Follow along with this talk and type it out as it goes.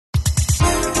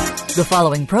The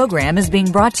following program is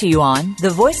being brought to you on the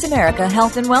Voice America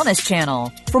Health and Wellness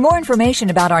Channel. For more information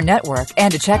about our network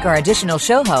and to check our additional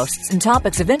show hosts and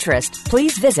topics of interest,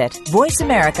 please visit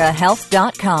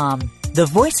voiceamericahealth.com. The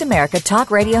Voice America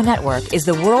Talk Radio Network is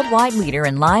the worldwide leader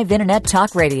in live Internet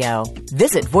talk radio.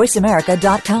 Visit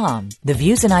voiceamerica.com. The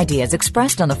views and ideas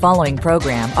expressed on the following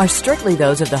program are strictly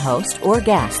those of the host or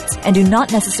guests and do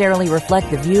not necessarily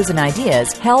reflect the views and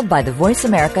ideas held by the Voice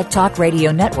America Talk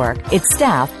Radio Network, its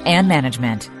staff, and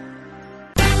management.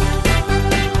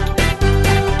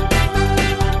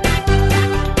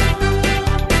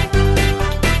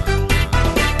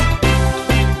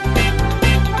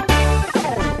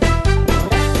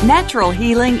 Natural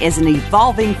healing is an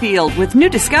evolving field with new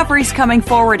discoveries coming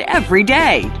forward every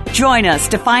day. Join us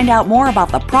to find out more about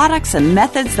the products and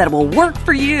methods that will work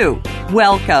for you.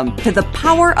 Welcome to The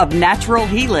Power of Natural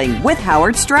Healing with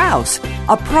Howard Strauss,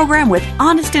 a program with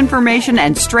honest information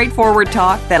and straightforward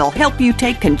talk that'll help you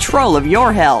take control of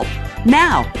your health.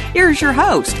 Now, here's your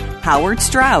host, Howard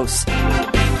Strauss.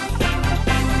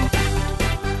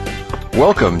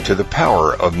 Welcome to The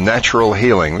Power of Natural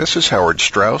Healing. This is Howard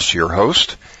Strauss, your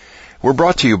host. We're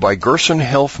brought to you by Gerson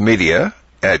Health Media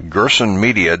at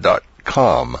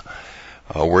gersonmedia.com,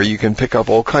 where you can pick up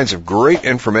all kinds of great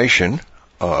information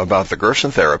about the Gerson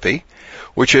therapy,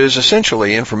 which is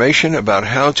essentially information about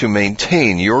how to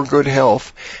maintain your good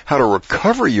health, how to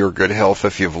recover your good health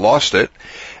if you've lost it,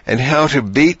 and how to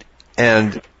beat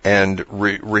and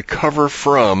recover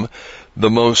from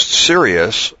the most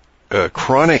serious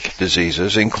chronic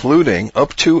diseases, including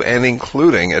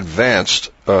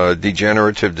advanced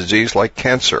degenerative disease like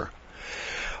cancer.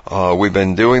 We've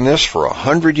been doing this for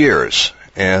 100 years,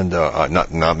 and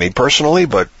not me personally,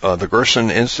 but the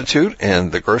Gerson Institute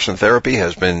and the Gerson Therapy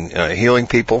has been healing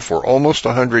people for almost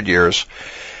 100 years,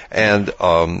 and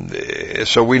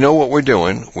so we know what we're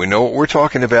doing. We know what we're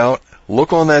talking about.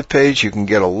 Look on that page. You can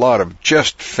get a lot of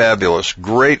just fabulous,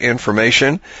 great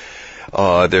information.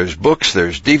 There's books,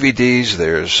 there's DVDs,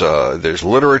 there's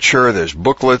literature, there's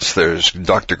booklets, there's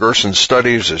Dr. Gerson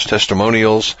studies, there's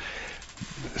testimonials.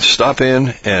 Stop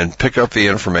in and pick up the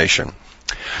information.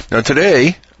 Now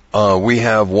today, we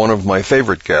have one of my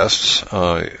favorite guests,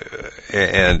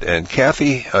 and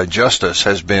Cathy Justus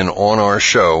has been on our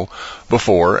show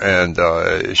before,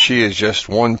 and she is just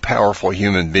one powerful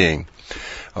human being.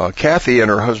 Cathy and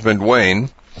her husband Wayne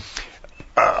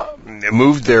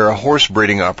moved their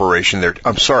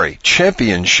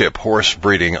championship horse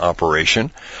breeding operation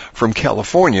from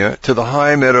California to the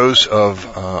high meadows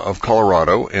of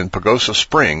Colorado in Pagosa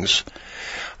Springs,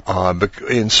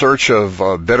 in search of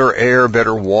better air,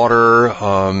 better water,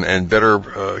 and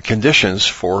better conditions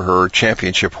for her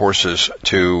championship horses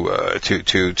to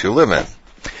live in.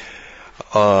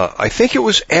 I think it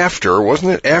was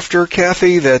wasn't it after,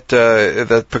 Cathy, that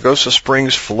Pagosa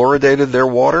Springs fluoridated their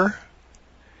water?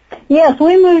 Yes,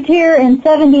 we moved here in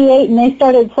 78 and they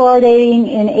started fluoridating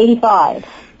in 85.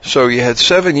 So you had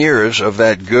 7 years of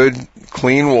that good,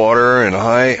 clean water and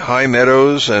high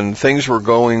meadows, and things were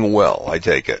going well, I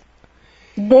take it.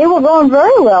 They were going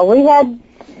very well. We had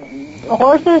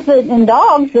horses and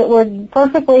dogs that were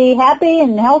perfectly happy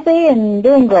and healthy and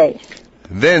doing great.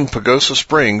 Then Pagosa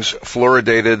Springs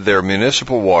fluoridated their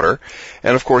municipal water,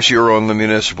 and of course you're on the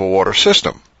municipal water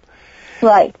system.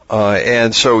 Right.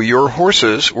 And so your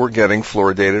horses were getting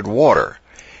fluoridated water.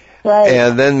 Right.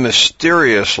 And then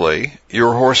mysteriously,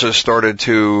 your horses started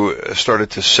to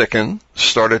sicken,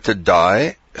 started to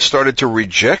die, started to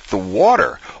reject the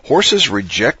water. Horses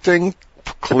rejecting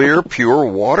clear, pure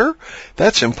water?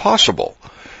 That's impossible.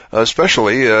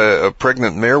 Especially a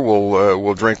pregnant mare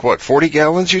will drink, 40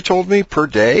 gallons, you told me, per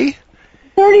day?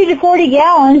 30 to 40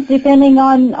 gallons, depending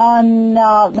on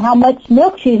how much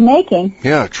milk she's making.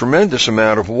 Yeah, tremendous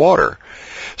amount of water.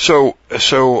 So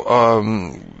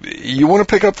you want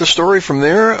to pick up the story from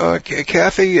there,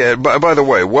 Cathy? By the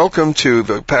way, welcome to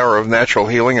the Power of Natural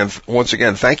Healing, and once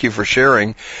again, thank you for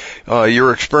sharing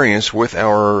your experience with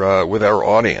our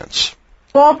audience.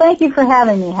 Well, thank you for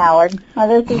having me, Howard.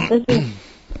 This is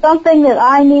something that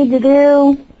I need to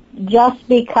do. Just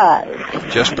because.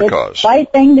 Just because. It's the right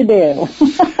thing to do.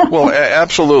 Well,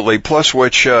 absolutely. Plus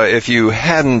which, if you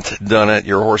hadn't done it,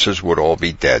 your horses would all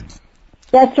be dead.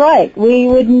 That's right. We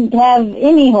wouldn't have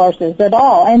any horses at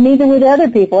all, and neither would other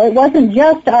people. It wasn't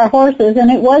just our horses,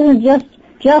 and it wasn't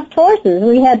just horses.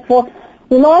 We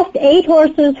lost 8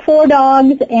 horses, 4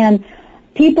 dogs, and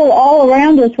people all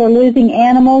around us were losing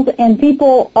animals, and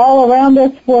people all around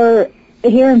us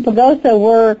here in Pagosa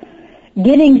were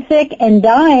getting sick and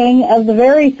dying of the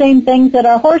very same things that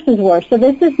our horses were. So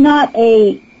this is not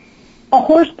a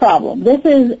horse problem. This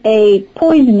is a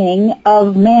poisoning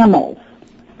of mammals.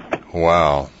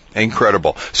 Wow.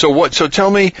 Incredible. So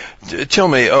tell me,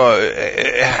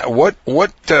 what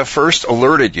first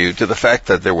alerted you to the fact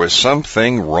that there was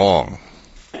something wrong?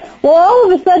 Well,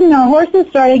 all of a sudden our horses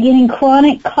started getting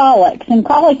chronic colics, and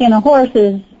colic in a horse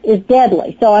is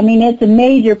deadly. So, I mean, it's a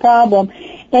major problem.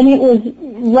 And it was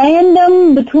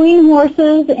random between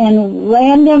horses and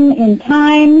random in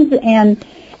times, and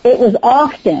it was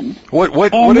often.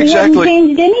 What and exactly? We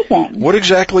haven't changed anything. What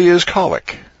exactly is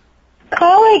colic?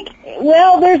 Colic,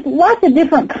 well, there's lots of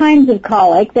different kinds of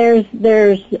colic. There's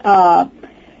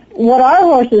what our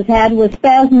horses had was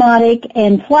spasmodic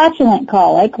and flatulent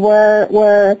colic,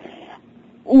 where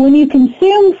when you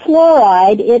consume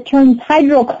fluoride, it turns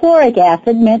hydrochloric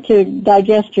acid, meant to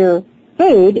digest your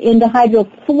food, into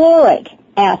hydrofluoric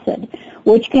acid,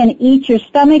 which can eat your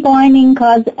stomach lining,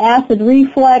 cause acid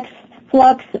reflux,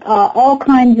 all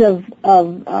kinds of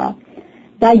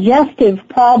digestive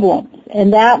problems.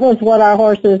 And that was what our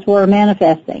horses were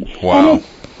manifesting. Wow. And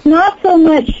it's not so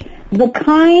much the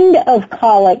kind of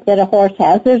colic that a horse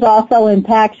has. There's also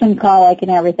impaction colic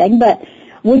and everything, but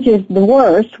which is the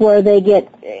worst, where they get,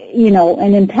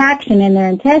 an impaction in their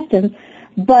intestines.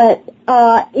 But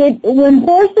when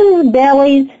horses'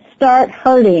 bellies start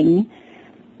hurting,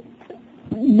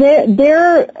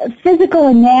 their physical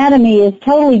anatomy is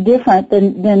totally different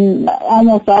than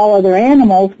almost all other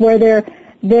animals, where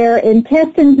their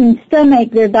intestines and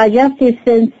stomach, their digestive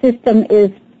system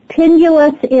is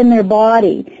pendulous in their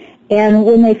body. And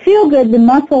when they feel good, the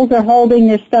muscles are holding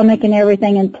their stomach and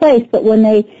everything in place. But when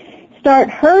they start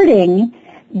hurting,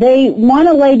 they want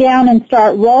to lay down and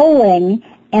start rolling,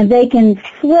 and they can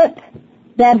flip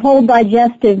that whole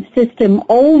digestive system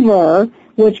over,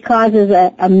 which causes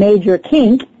a major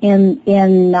kink in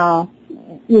the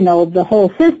whole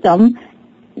system,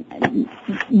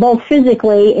 both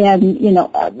physically and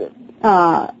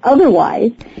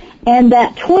otherwise, and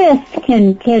that twist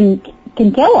can kill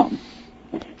them.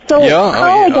 So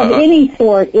colic of any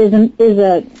sort is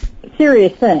a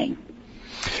serious thing.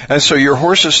 And so your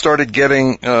horses started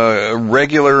getting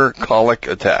regular colic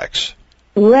attacks.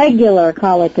 Regular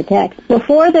colic attacks.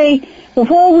 Before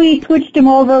we switched them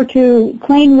over to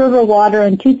clean river water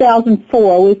in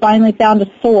 2004, we finally found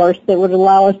a source that would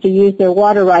allow us to use their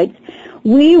water rights.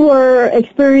 We were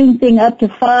experiencing up to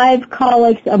 5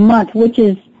 colics a month, which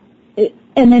is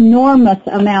an enormous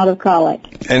amount of colic.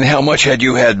 And how much had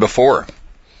you had before?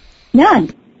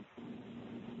 None.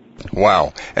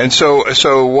 Wow. And so you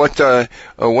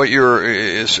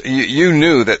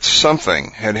knew that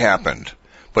something had happened.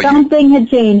 But something had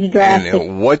changed drastically.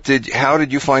 And how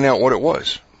did you find out what it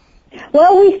was?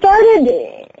 Well, we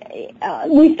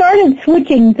started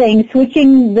switching things,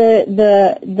 switching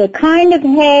the kind of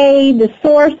hay, the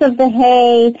source of the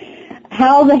hay,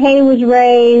 how the hay was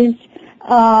raised,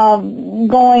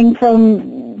 going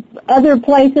from other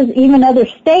places, even other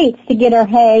states to get our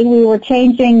hay. We were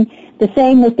changing the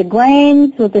same with the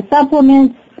grains, with the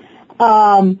supplements,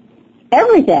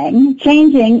 everything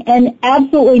changing, and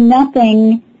absolutely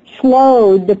nothing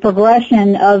slowed the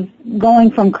progression of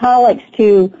going from colics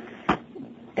to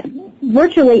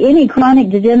virtually any chronic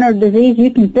degenerative disease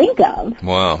you can think of.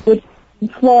 Wow. Which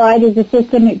fluoride is a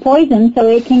systemic poison, so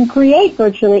it can create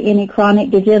virtually any chronic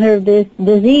degenerative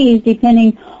disease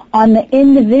depending on the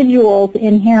individual's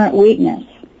inherent weakness.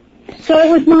 So it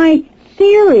was my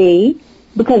theory,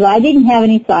 because I didn't have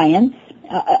any science,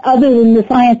 other than the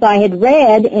science I had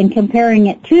read and comparing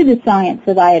it to the science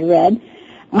that I had read.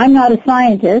 I'm not a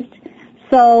scientist,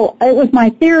 so it was my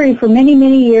theory for many,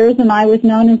 many years, and I was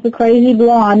known as the crazy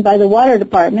blonde by the water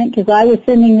department because I was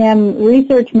sending them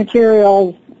research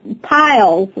materials,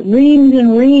 piles, reams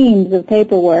and reams of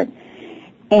paperwork.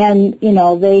 And,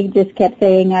 they just kept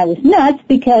saying I was nuts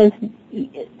because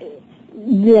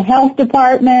the health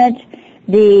department,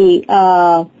 the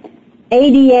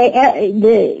ADA,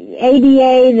 the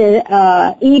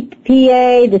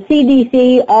EPA, the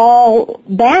CDC all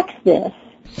backs this.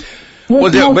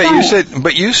 Well,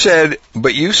 but you said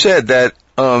that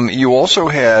you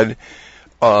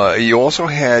also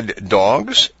had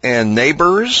dogs and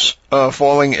neighbors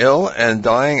falling ill and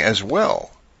dying as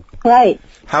well. Right.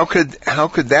 How could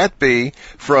that be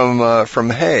from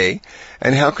hay,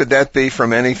 and how could that be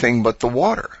from anything but the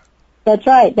water? That's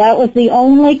right. That was the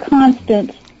only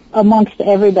constant amongst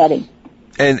everybody.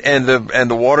 And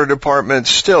the water department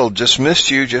still dismissed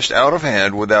you just out of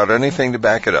hand without anything to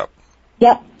back it up.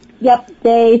 Yep.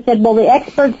 They said, well, the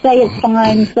experts say it's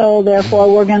fine, so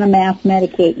therefore we're going to mass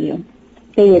medicate you.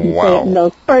 They didn't say it in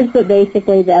those words, but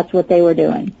basically that's what they were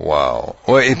doing. Wow.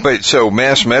 Well, but so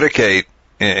mass medicate,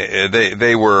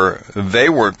 they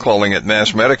were calling it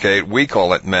mass medicate. We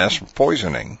call it mass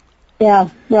poisoning. Yeah,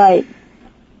 right.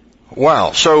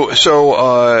 Wow. So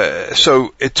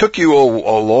it took you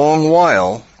a long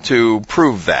while to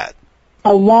prove that.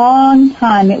 A long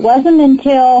time. It wasn't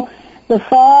until the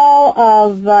fall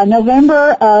of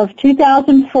November of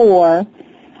 2004,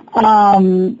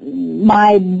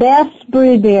 my best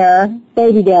brood bear,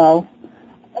 baby doe,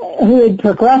 who had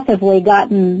progressively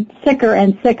gotten sicker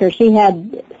and sicker. She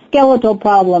had skeletal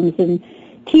problems and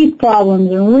teeth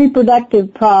problems and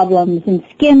reproductive problems and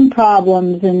skin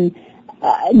problems and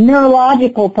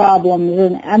neurological problems,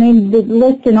 and I mean the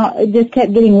list just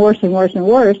kept getting worse and worse and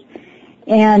worse.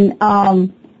 And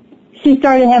she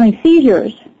started having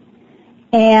seizures,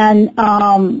 and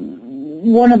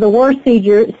one of the worst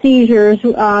seizures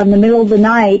in the middle of the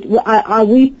night.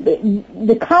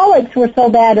 The colics were so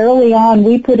bad early on.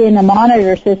 We put in a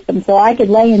monitor system so I could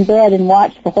lay in bed and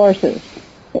watch the horses.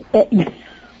 The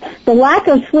lack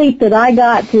of sleep that I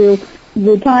got to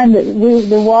the time that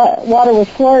the water was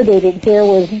fluoridated here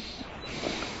was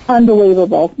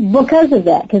unbelievable because of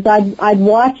that. Because I'd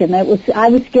watch them. I was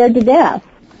scared to death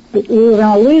that we were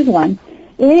going to lose one.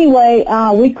 Anyway,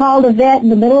 we called a vet in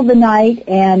the middle of the night,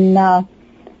 and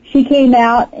she came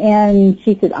out and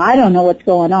she said, "I don't know what's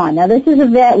going on." Now this is a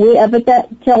vet.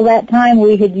 Till that time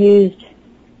we had used,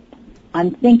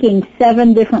 I'm thinking,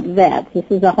 7 different vets. This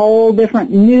is a whole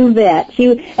different new vet.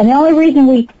 And the only reason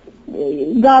we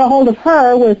got a hold of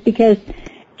her was because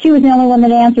she was the only one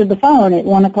that answered the phone at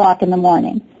 1 o'clock in the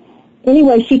morning.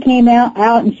 Anyway, she came out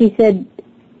and she said,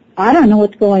 "I don't know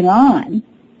what's going on.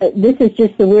 This is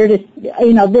just the weirdest,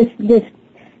 this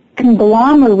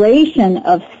conglomeration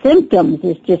of symptoms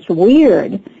is just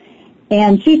weird."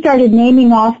 And she started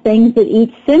naming off things that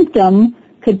each symptom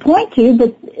could point to,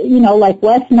 but, like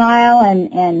West Nile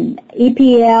and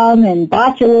EPM and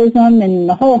botulism and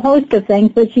a whole host of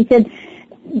things. But she said,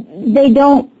 they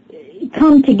don't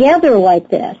come together like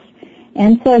this.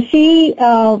 And so we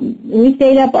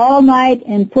stayed up all night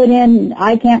and put in,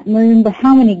 I can't remember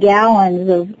how many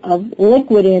gallons of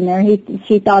liquid in there.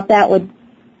 She thought that would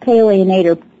alienate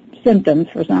her symptoms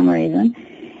for some reason.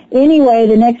 Anyway,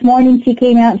 the next morning she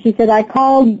came out and she said, "I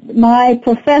called my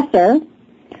professor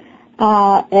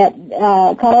at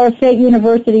Colorado State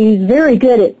University, who's very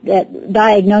good at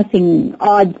diagnosing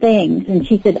odd things," and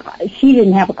she said she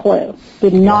didn't have a clue,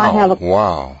 did not have a clue.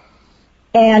 Wow.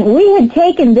 And we had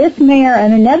taken this mare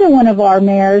and another one of our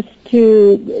mares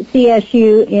to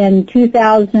CSU in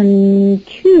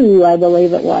 2002, I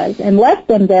believe it was, and left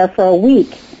them there for a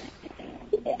week,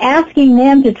 asking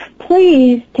them to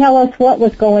please tell us what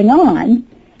was going on.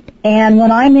 And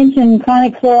when I mentioned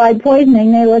chronic fluoride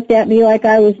poisoning, they looked at me like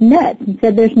I was nuts and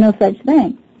said there's no such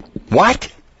thing. What?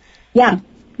 Yeah,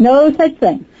 no such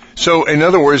thing. So, in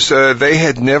other words, they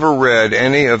had never read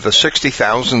any of the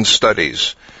 60,000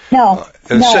 studies. No.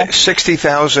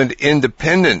 60,000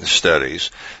 independent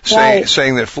studies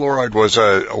saying that fluoride was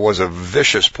a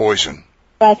vicious poison.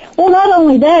 Right. Well, not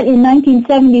only that, in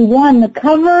 1971, the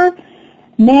cover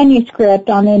manuscript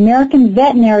on the American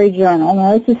Veterinary Journal,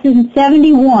 now this is in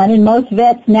 71, and most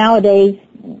vets nowadays,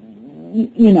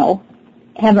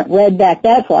 haven't read back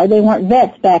that far. They weren't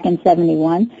vets back in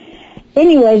 71.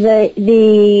 Anyway,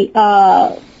 the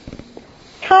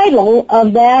title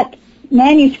of that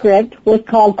manuscript was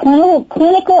called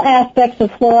Clinical Aspects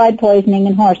of Fluoride Poisoning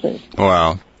in Horses.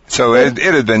 Wow. So it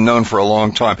had been known for a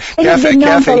long time. It had been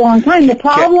known for a long time. The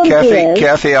problem is,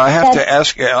 Cathy, I have to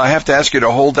ask you to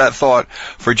hold that thought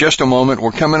for just a moment.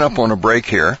 We're coming up on a break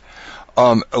here.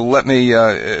 Let me.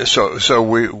 So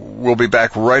we'll be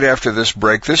back right after this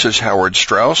break. This is Howard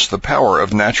Strauss, The Power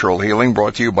of Natural Healing,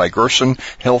 brought to you by Gerson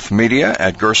Health Media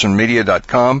at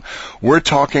gersonmedia.com. We're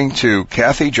talking to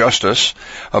Cathy Justus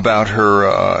about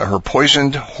her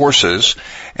poisoned horses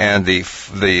and the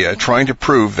trying to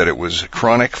prove that it was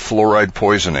chronic fluoride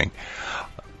poisoning.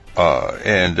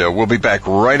 And we'll be back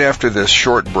right after this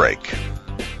short break.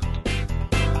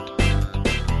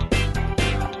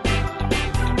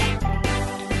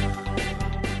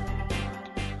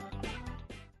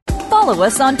 Follow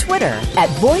us on Twitter at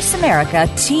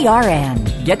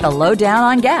VoiceAmericaTRN. Get the lowdown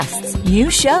on guests, new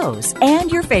shows,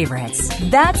 and your favorites.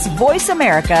 That's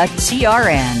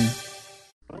VoiceAmericaTRN.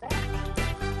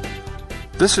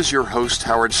 This is your host,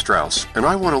 Howard Strauss, and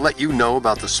I want to let you know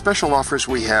about the special offers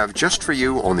we have just for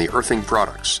you on the earthing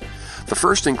products. The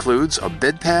first includes a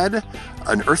bed pad,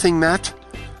 an earthing mat,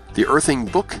 the earthing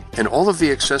book, and all of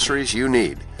the accessories you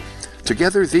need.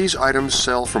 Together, these items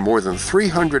sell for more than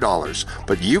 $300,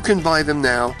 but you can buy them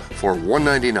now for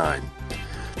 $199.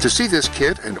 To see this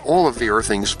kit and all of the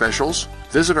earthing specials,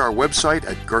 visit our website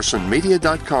at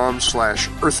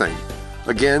gersonmedia.com/earthing.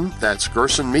 Again, that's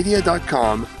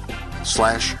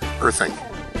gersonmedia.com/earthing.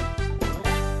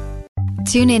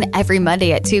 Tune in every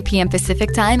Monday at 2 p.m.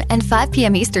 Pacific Time and 5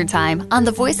 p.m. Eastern Time on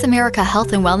the Voice America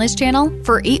Health and Wellness channel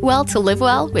for Eat Well to Live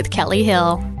Well with Kelly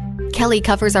Hill. Kelly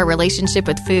covers our relationship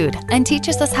with food and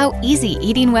teaches us how easy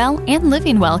eating well and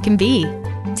living well can be,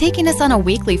 taking us on a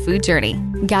weekly food journey,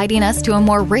 guiding us to a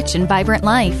more rich and vibrant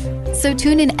life. So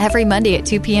tune in every Monday at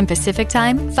 2 p.m. Pacific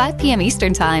Time, 5 p.m.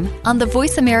 Eastern Time on the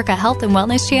Voice America Health and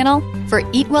Wellness channel for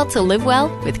Eat Well to Live Well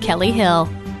with Kelly Hill.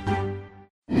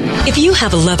 If you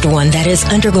have a loved one that is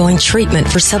undergoing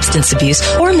treatment for substance abuse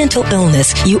or mental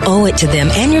illness, you owe it to them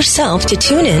and yourself to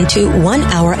tune in to 1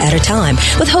 Hour at a Time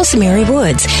with host Mary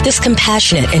Woods. This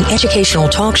compassionate and educational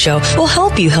talk show will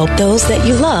help you help those that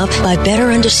you love by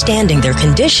better understanding their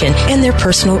condition and their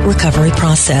personal recovery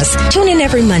process. Tune in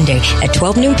every Monday at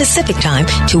 12 noon Pacific Time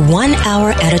to 1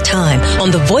 Hour at a Time on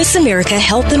the Voice America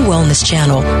Health and Wellness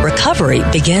channel. Recovery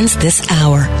begins this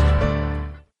hour.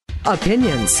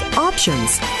 Opinions,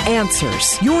 options,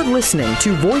 answers. You're listening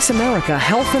to Voice America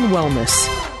Health and Wellness.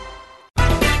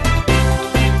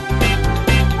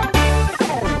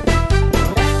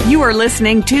 You are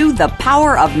listening to The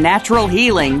Power of Natural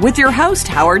Healing with your host,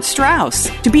 Howard Strauss.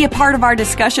 To be a part of our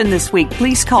discussion this week,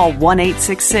 please call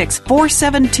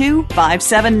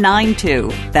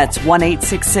 1-866-472-5792. That's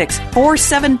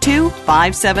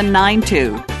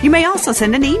 1-866-472-5792. You may also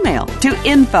send an email to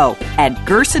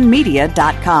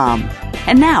info@gersonmedia.com.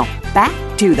 And now, back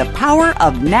to The Power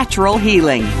of Natural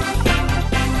Healing.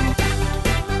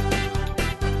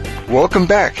 Welcome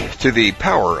back to the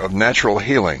Power of Natural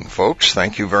Healing, folks.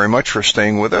 Thank you very much for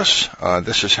staying with us.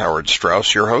 This is Howard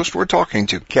Strauss, your host. We're talking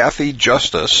to Cathy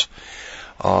Justus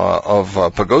of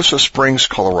Pagosa Springs,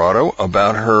 Colorado,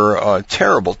 about her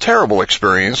terrible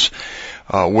experience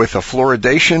with a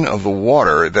fluoridation of the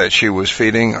water that she was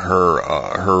feeding her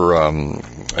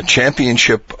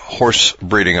championship horse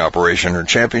breeding operation, her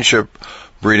championship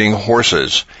breeding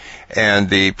horses, and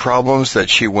the problems that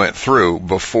she went through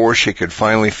before she could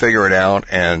finally figure it out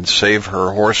and save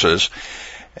her horses,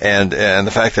 and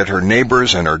the fact that her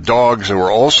neighbors and her dogs who were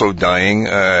also dying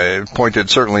pointed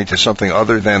certainly to something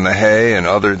other than the hay and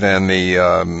other than the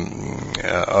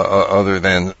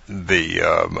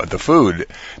food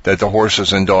that the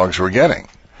horses and dogs were getting.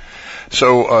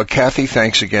 So, Cathy,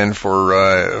 thanks again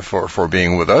for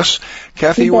being with us.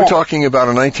 Cathy, we're talking about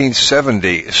a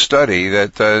 1970 study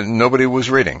that nobody was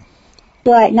reading.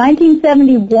 Right,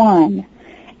 1971.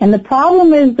 And the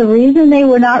problem is the reason they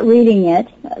were not reading it,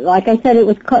 like I said,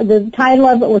 the title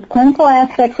of it was Clinical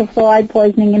Aspects of Fluoride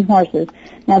Poisoning in Horses.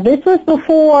 Now, this was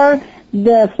before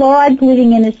the fluoride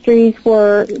polluting industries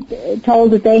were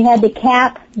told that they had to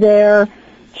cap their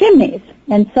chimneys.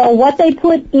 And so what they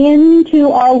put into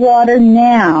our water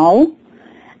now,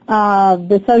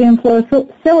 the sodium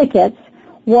fluorosilicates,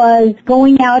 was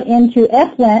going out into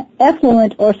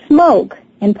effluent or smoke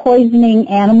and poisoning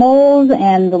animals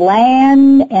and the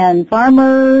land and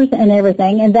farmers and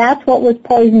everything, and that's what was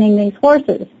poisoning these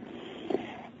horses.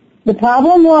 The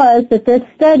problem was that this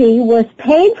study was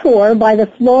paid for by the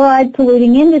fluoride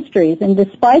polluting industries, and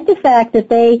despite the fact that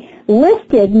they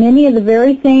listed many of the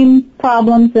very same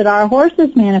problems that our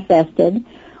horses manifested,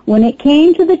 when it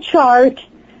came to the chart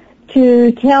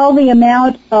to tell the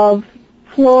amount of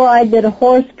fluoride that a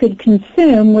horse could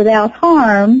consume without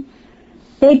harm,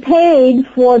 they paid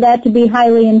for that to be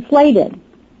highly inflated.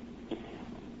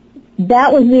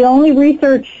 That was the only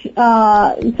research,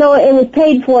 so it was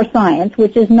paid for science,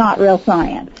 which is not real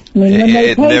science. I mean,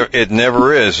 it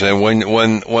never is. And when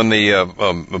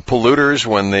the polluters,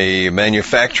 when the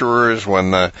manufacturers,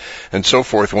 and so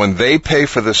forth, when they pay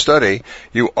for the study,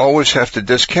 you always have to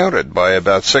discount it by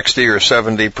about 60 or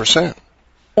 70%.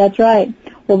 That's right.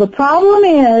 Well, the problem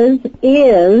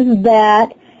is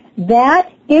that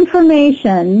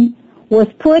information was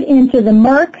put into the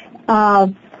Merck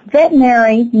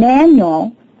veterinary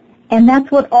manual, and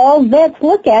that's what all vets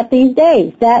look at these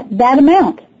days, that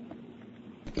amount.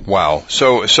 Wow.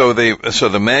 So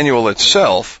the manual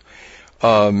itself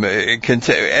and this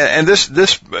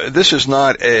is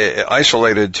not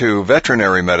isolated to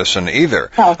veterinary medicine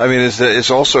either. Oh. I mean,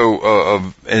 it's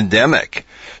also endemic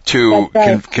to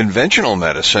conventional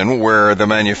medicine, where the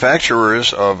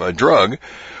manufacturers of a drug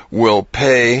will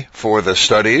pay for the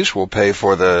studies, of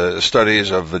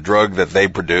the drug that they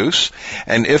produce,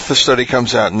 and if the study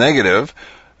comes out negative,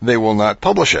 they will not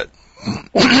publish it.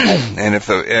 And if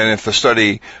the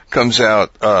study comes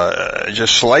out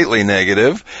just slightly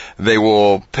negative, they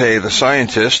will pay the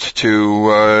scientist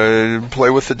to play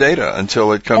with the data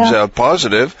until it comes out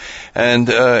positive, and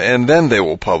then they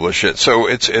will publish it. So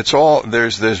it's all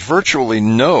there's virtually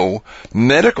no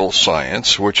medical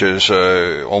science, which is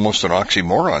almost an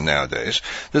oxymoron nowadays.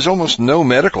 There's almost no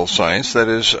medical science that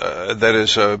is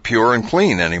pure and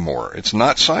clean anymore. It's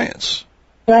not science.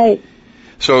 Right.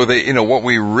 So what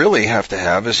we really have to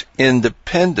have is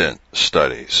independent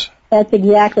studies. That's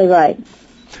exactly right.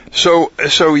 So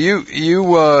you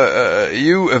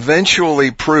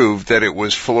eventually proved that it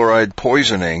was fluoride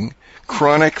poisoning,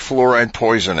 chronic fluoride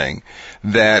poisoning,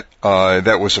 that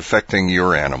was affecting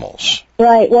your animals.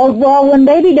 Right. Well, when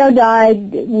Baby Doe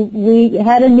died, we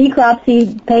had a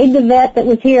necropsy, paid the vet that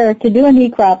was here to do a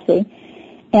necropsy.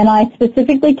 And I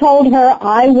specifically told her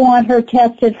I want her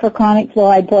tested for chronic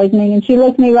fluoride poisoning, and she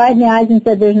looked me right in the eyes and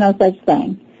said there's no such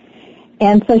thing.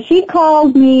 And so she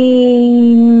called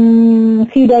me a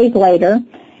few days later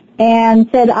and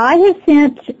said, I have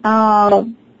sent,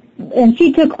 and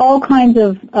she took all kinds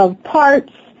of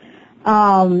parts,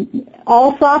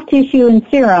 all soft tissue and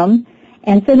serum,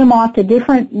 and sent them off to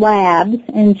different labs.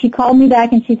 And she called me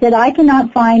back and she said, I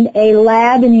cannot find a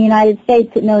lab in the United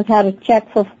States that knows how to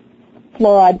check for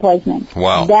fluoride poisoning.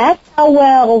 Wow. That's how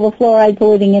well the fluoride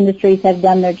polluting industries have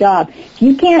done their job. If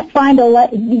you can't find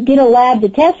get a lab to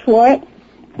test for it,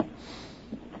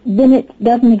 then it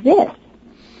doesn't exist.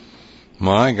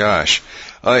 My gosh.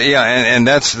 And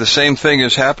that's the same thing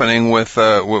is happening with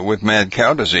mad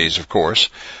cow disease, of course.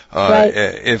 Right.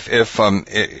 If the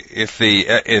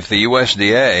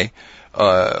USDA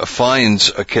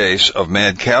finds a case of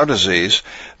mad cow disease,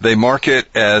 they mark it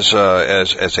as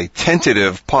a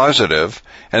tentative positive,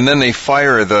 and then they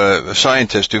fire the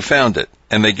scientist who found it,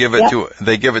 and they give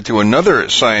it to another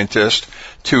scientist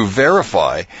to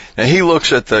verify. Now he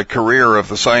looks at the career of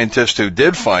the scientist who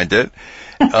did find it,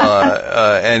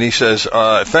 and he says,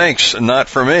 "Thanks, not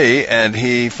for me." And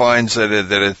he finds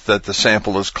that the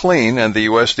sample is clean, and the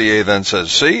USDA then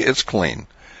says, "See, it's clean."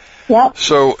 Yep.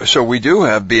 So we do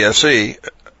have BSE,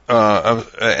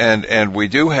 and we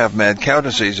do have mad cow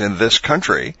disease in this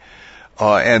country,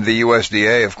 and the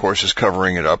USDA, of course, is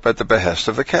covering it up at the behest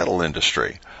of the cattle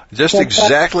industry. Just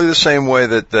exactly the same way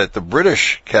that the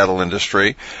British cattle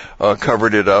industry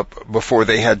covered it up before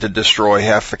they had to destroy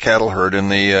half the cattle herd in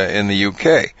the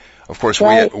UK. Of course,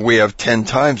 we have 10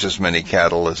 times as many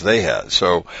cattle as they had,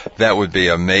 so that would be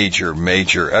a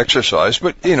major exercise.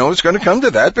 But it's going to come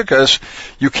to that because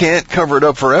you can't cover it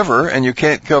up forever, and you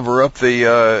can't cover up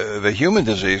the human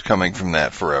disease coming from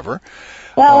that forever.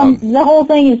 Well, the whole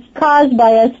thing is caused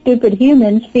by us stupid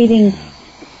humans feeding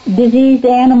diseased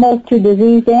animals to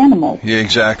diseased animals. Yeah,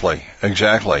 exactly,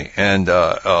 and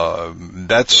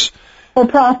that's for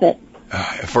profit.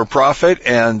 For profit,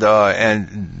 and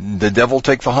the devil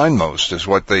take the hindmost is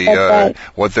what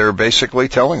what they're basically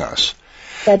telling us.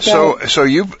 That's right. So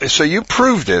you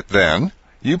proved it then.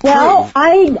 It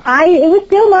was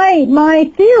still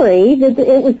my theory that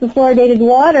it was the fluoridated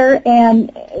water,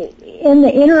 and in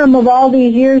the interim of all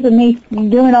these years of me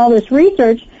doing all this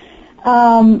research,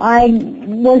 I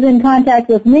was in contact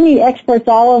with many experts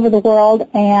all over the world,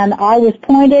 and I was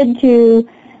pointed to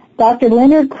Dr.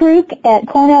 Leonard Kruk at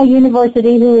Cornell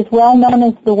University, who is well known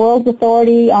as the world's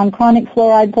authority on chronic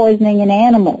fluoride poisoning in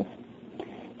animals.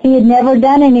 He had never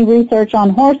done any research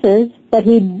on horses, but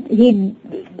he'd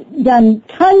done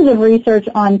tons of research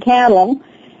on cattle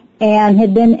and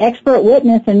had been expert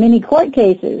witness in many court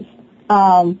cases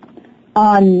on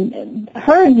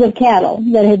herds of cattle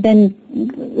that had been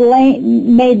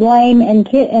made lame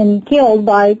and killed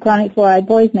by chronic fluoride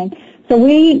poisoning. So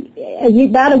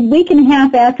about a week and a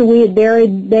half after we had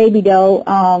buried Baby Doe,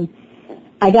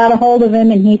 I got a hold of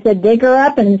him, and he said, dig her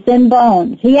up and send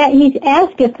bones. He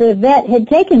asked if the vet had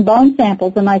taken bone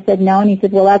samples, and I said no, and he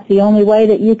said, well, that's the only way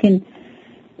that you can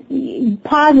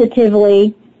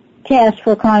positively test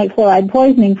for chronic fluoride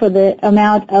poisoning for the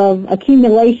amount of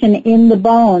accumulation in the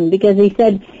bone, because he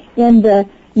said in the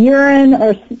urine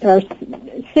or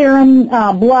serum,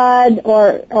 blood,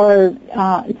 or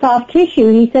soft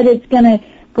tissue, he said it's going to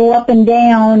go up and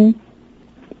down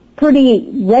pretty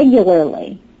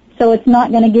regularly. So it's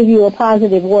not going to give you a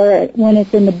positive, where when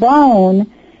it's in the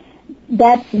bone,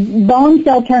 that bone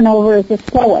cell turnover is the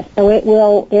slowest. So it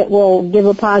will give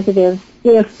a positive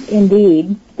if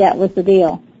indeed that was the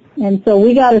deal. And so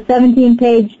we got a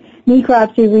 17-page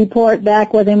necropsy report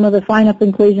back with him with a final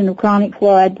conclusion of chronic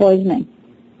fluoride poisoning.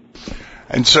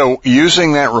 And so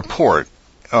using that report,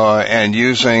 and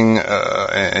using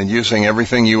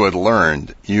everything you had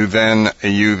learned, you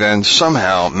then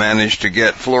somehow managed to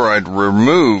get fluoride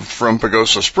removed from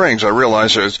Pagosa Springs. I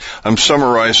realize I'm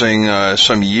summarizing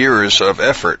some years of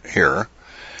effort here,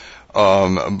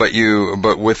 but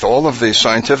with all of the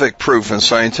scientific proof and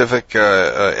scientific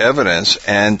evidence,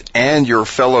 and your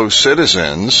fellow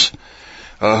citizens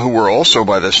who were also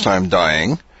by this time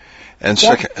dying. And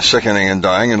sickening and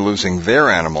dying and losing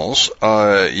their animals,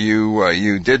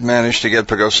 you did manage to get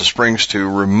Pagosa Springs to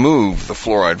remove the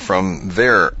fluoride from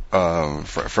their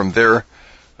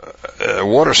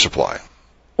water supply.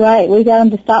 Right, we got them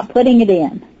to stop putting it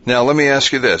in. Now, let me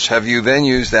ask you this: have you then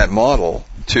used that model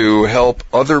to help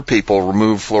other people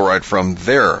remove fluoride from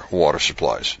their water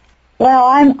supplies? Well,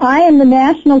 I am the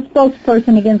national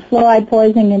spokesperson against fluoride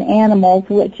poisoning in animals,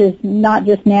 which is not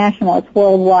just national; it's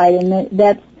worldwide, and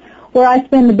that's where I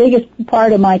spend the biggest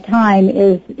part of my time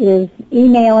is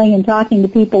emailing and talking to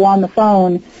people on the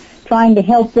phone, trying to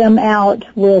help them out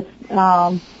with,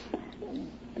 trying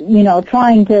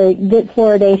to get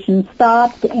fluoridation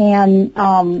stopped and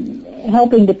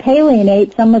helping to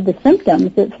palliate some of the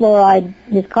symptoms that fluoride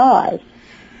has caused.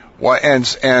 Why,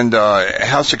 and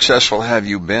how successful have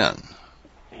you been?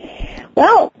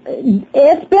 Well,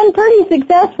 it's been pretty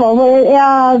successful.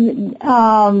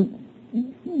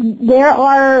 There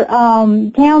are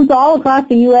towns all across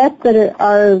the U.S. that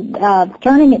are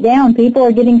turning it down. People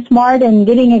are getting smart and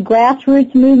getting a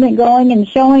grassroots movement going and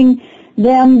showing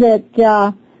them that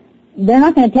they're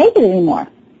not going to take it anymore.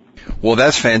 Well,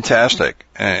 that's fantastic,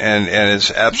 and it's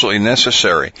absolutely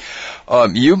necessary.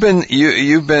 You've been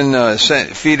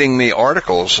feeding me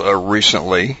articles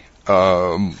recently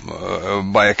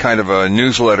by a kind of a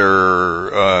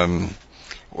newsletter.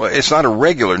 Well, it's not a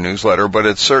regular newsletter, but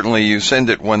it's certainly, you send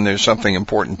it when there's something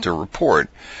important to report,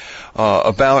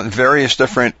 about various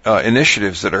different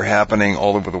initiatives that are happening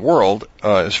all over the world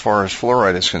as far as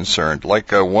fluoride is concerned.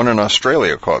 Like one in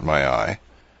Australia caught my eye.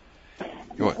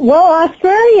 Well,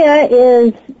 Australia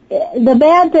is, the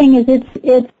bad thing is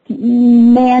it's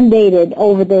mandated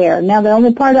over there. Now, the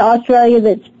only part of Australia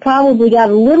that's probably got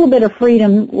a little bit of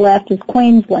freedom left is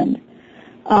Queensland.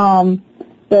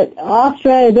 But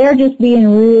Australia, they're just being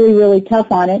really, really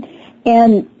tough on it.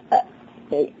 And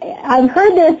I've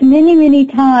heard this many, many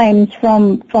times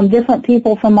from different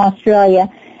people from Australia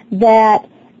that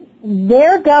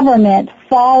their government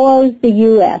follows the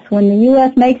U.S. When the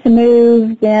U.S. makes a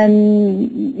move,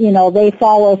 then, they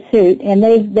follow suit. And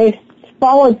they've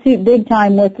followed suit big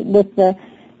time with the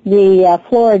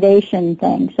fluoridation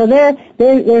thing. So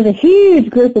there's a huge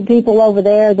group of people over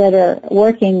there that are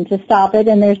working to stop it,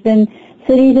 and there's been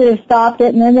cities that have stopped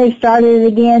it, and then they've started it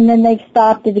again, then they've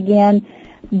stopped it again.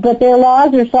 But their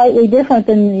laws are slightly different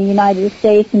than the United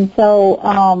States, and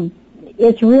so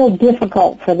it's real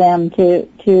difficult for them to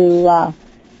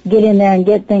get in there and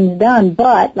get things done.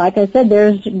 But, like I said,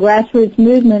 there's grassroots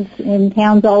movements in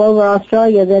towns all over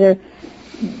Australia that are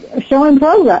showing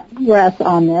progress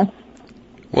on this.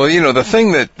 Well, the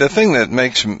thing that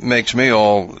makes me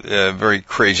all very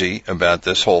crazy about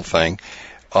this whole thing,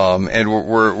 and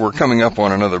we're coming up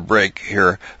on another break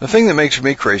here. The thing that makes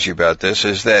me crazy about this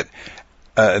is that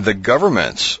the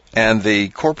governments and the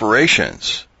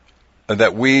corporations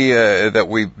that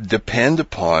we depend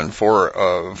upon for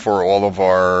all of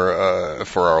our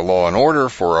for our law and order,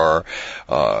 for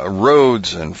our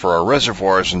roads and for our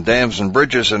reservoirs and dams and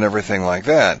bridges and everything like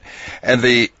that, and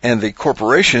the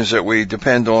corporations that we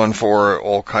depend on for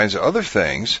all kinds of other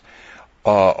things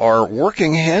are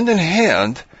working hand in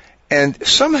hand. And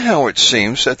somehow it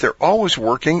seems that they're always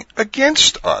working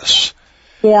against us.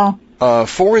 Yeah.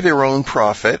 For their own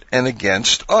profit and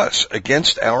against us,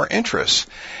 against our interests.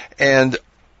 And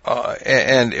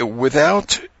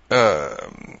without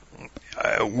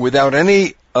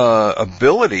any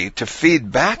ability to feed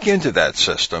back into that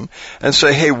system and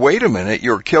say, hey, wait a minute,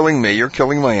 you're killing me, you're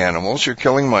killing my animals, you're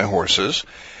killing my horses.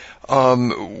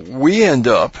 We end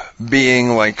up being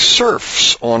like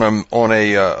serfs on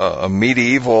a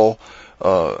medieval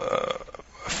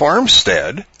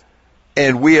farmstead,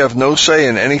 and we have no say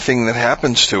in anything that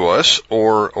happens to us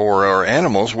or our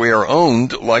animals. We are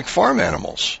owned like farm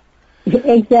animals.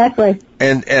 Exactly.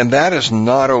 And that is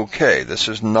not okay. This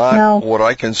is not what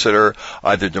I consider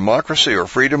either democracy or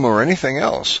freedom or anything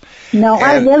else. No,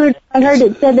 I heard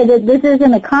it said that this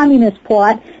isn't a communist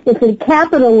plot. It's a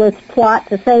capitalist plot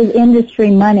to save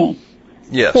industry money.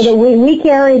 Yes. So that we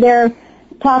carry their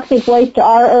toxic waste to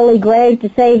our early grave to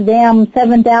save them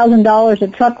 $7,000 a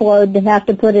truckload to have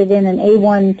to put it in an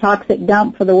A1 toxic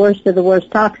dump for the worst of the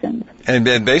worst toxins. And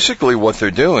basically what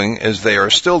they're doing is they are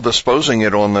still disposing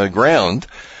it on the ground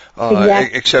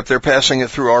Exactly. Except they're passing it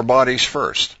through our bodies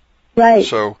first. Right.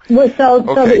 So the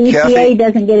EPA Cathy,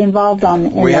 doesn't get involved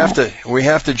on we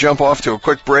have to jump off to a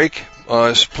quick break.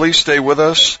 Please stay with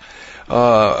us.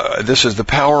 This is the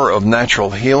power of natural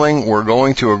healing. We're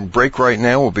going to a break right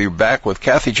now. We'll be back with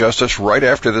Cathy Justus right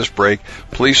after this break.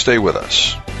 Please stay with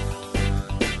us.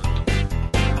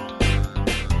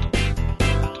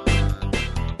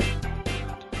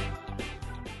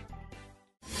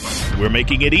 We're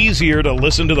making it easier to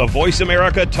listen to the Voice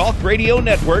America Talk Radio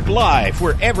Network live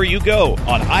wherever you go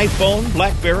on iPhone,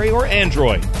 BlackBerry, or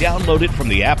Android. Download it from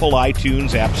the Apple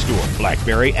iTunes App Store,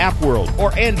 BlackBerry App World,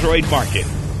 or Android Market.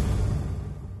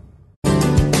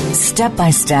 Step by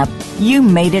step, you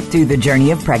made it through the journey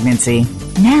of pregnancy.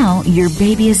 Now your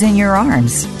baby is in your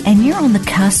arms, and you're on the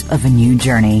cusp of a new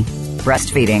journey.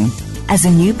 Breastfeeding. As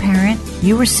a new parent,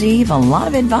 you receive a lot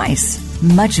of advice,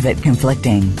 much of it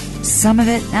conflicting, some of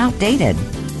it outdated.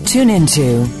 Tune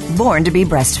into Born to be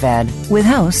Breastfed with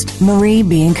host Marie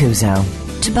Biancuso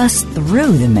to bust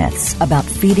through the myths about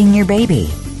feeding your baby.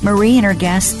 Marie and her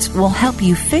guests will help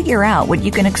you figure out what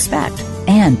you can expect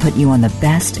and put you on the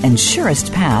best and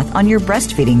surest path on your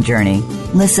breastfeeding journey.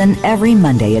 Listen every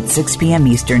Monday at 6 p.m.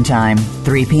 Eastern Time,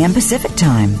 3 p.m. Pacific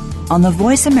Time on the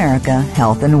Voice America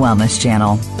Health and Wellness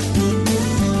Channel.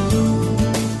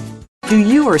 Do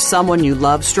you or someone you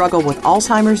love struggle with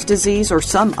Alzheimer's disease or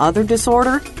some other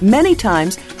disorder? Many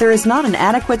times, there is not an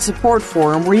adequate support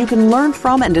forum where you can learn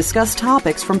from and discuss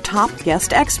topics from top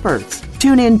guest experts.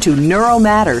 Tune in to Neuro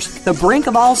Matters, The Brink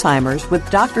of Alzheimer's with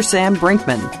Dr. Sam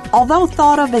Brinkman. Although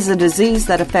thought of as a disease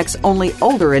that affects only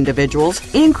older individuals,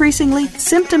 increasingly,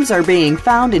 symptoms are being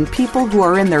found in people who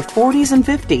are in their 40s and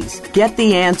 50s. Get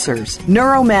the answers.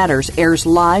 Neuro Matters airs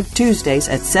live Tuesdays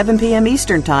at 7 p.m.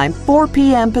 Eastern Time, 4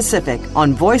 p.m. Pacific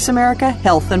on Voice America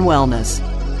Health and Wellness.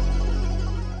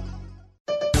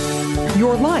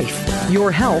 Your life,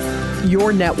 your health,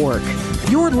 your network.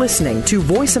 You're listening to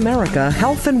Voice America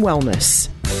Health and Wellness.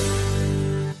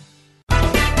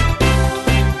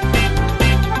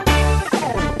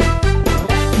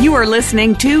 You are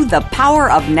listening to The Power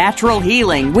of Natural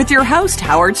Healing with your host,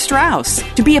 Howard Strauss.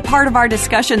 To be a part of our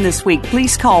discussion this week,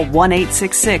 please call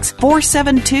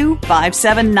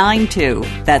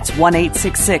 1-866-472-5792. That's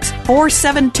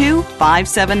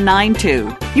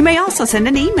 1-866-472-5792. You may also send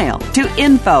an email to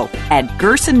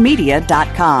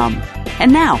info@gersonmedia.com.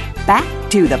 And now, back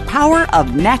to The Power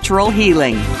of Natural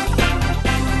Healing.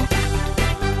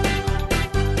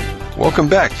 Welcome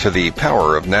back to the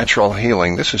Power of Natural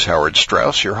Healing. This is Howard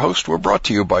Strauss, your host. We're brought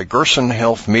to you by Gerson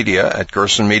Health Media at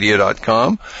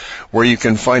gersonmedia.com, where you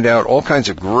can find out all kinds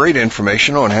of great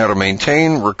information on how to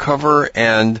maintain, recover,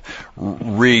 and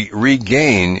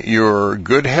regain your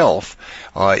good health,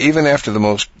 even after the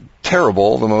most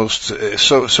terrible, the most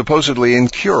supposedly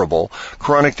incurable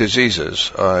chronic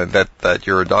diseases that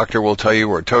your doctor will tell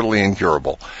you are totally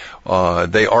incurable.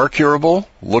 They are curable.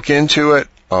 Look into it.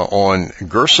 On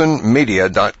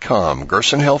gersonmedia.com.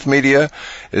 Gerson Health Media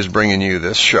is bringing you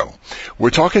this show. We're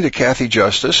talking to Cathy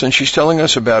Justus, and she's telling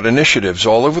us about initiatives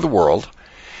all over the world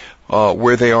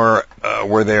where they are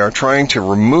trying to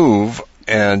remove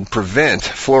and prevent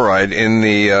fluoride in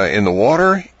the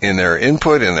water, in their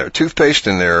input, in their toothpaste,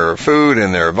 in their food,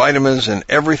 in their vitamins, and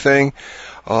everything.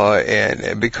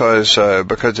 And because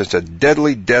it's a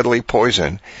deadly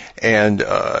poison, and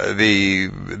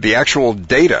the actual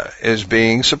data is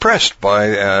being suppressed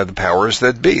by the powers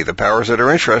that be, the powers that are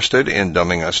interested in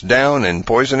dumbing us down and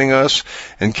poisoning us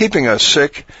and keeping us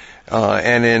sick,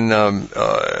 and in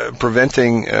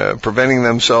preventing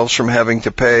themselves from having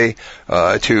to pay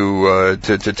to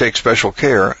take special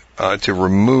care to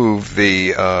remove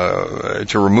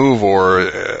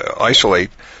or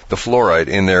isolate the fluoride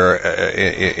in their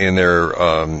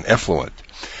effluent.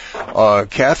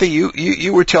 Cathy,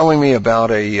 you were telling me about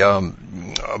a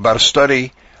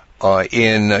study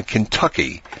in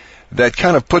Kentucky that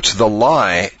kind of puts the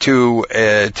lie to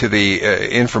the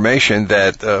information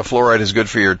that fluoride is good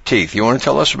for your teeth. You want to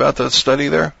tell us about that study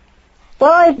there?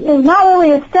 Well, it's not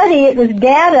really a study. It was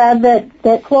data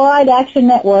that Fluoride Action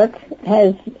Network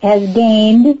has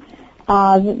gained.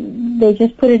 They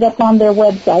just put it up on their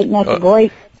website, and that's a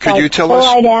great. Could you tell us?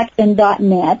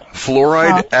 Fluorideaction.net.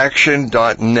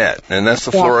 Fluorideaction.net, and that's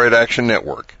the Fluoride Action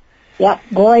Network. Yep,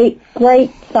 great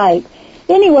site.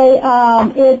 Anyway,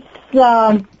 it's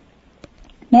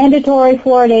mandatory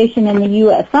fluoridation in the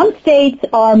U.S. Some states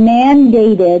are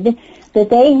mandated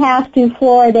that they have to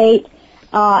fluoridate,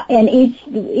 and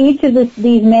each of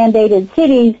these mandated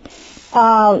cities,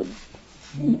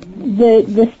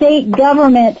 the state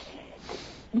government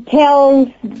tells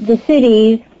the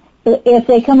cities if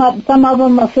they come up, some of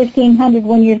them are 1,500.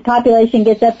 When your population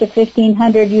gets up to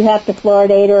 1,500, you have to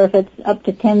fluoridate, or if it's up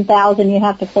to 10,000, you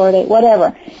have to fluoridate,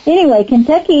 whatever. Anyway,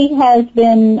 Kentucky has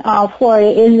been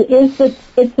fluoridated.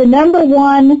 It's the number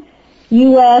one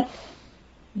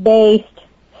U.S.-based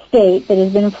state that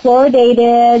has been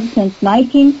fluoridated since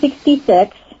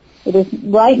 1966. It is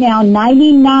right now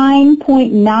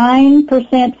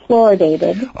 99.9%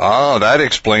 fluoridated. Oh, that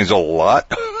explains a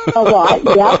lot. A lot,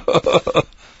 yeah.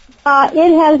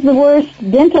 It has the worst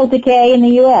dental decay in the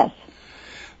U.S.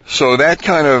 So that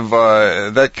kind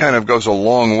of goes a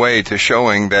long way to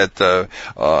showing that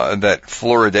that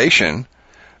fluoridation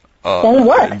doesn't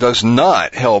work. Does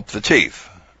not help the teeth.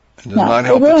 It does not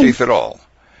help the teeth at all.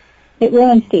 It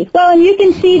ruins teeth. Well, and you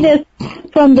can see this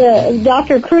from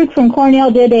Dr. Kruk from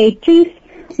Cornell did a tooth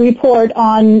report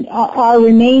on our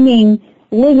remaining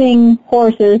living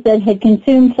horses that had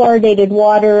consumed fluoridated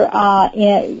water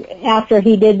after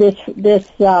he did this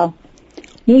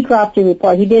necropsy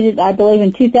report. He did it, I believe,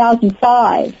 in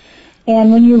 2005.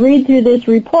 And when you read through this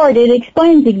report, it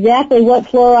explains exactly what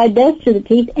fluoride does to the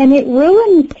teeth, and it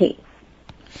ruins teeth.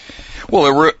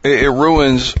 Well, it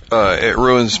ruins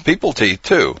people teeth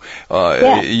too.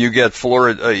 Yes. You get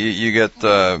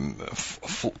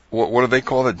what do they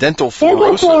call it? Dental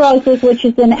fluorosis. Dental fluorosis, which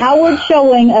is an outward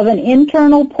showing of an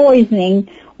internal poisoning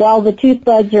while the tooth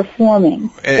buds are forming.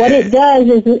 What it does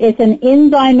is it's an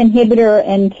enzyme inhibitor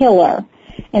and killer.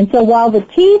 And so while the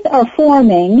teeth are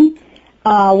forming,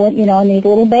 in these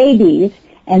little babies,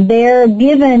 and they're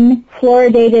given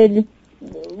fluoridated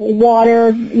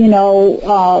water,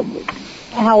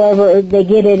 however they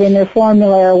get it in their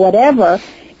formula or whatever,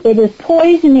 it is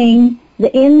poisoning the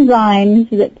enzymes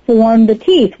that form the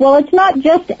teeth. Well, it's not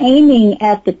just aiming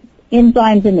at the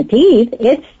enzymes in the teeth.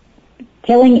 It's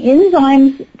killing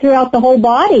enzymes throughout the whole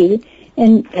body.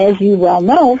 And as you well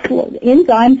know,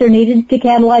 enzymes are needed to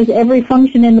catalyze every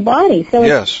function in the body. So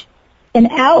yes, it's an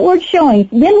outward showing.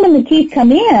 Then when the teeth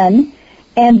come in,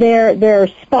 and they're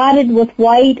spotted with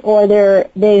white, or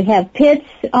they have pits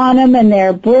on them, and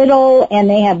they're brittle, and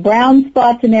they have brown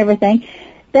spots and everything.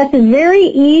 That's a very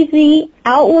easy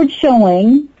outward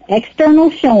showing,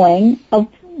 external showing of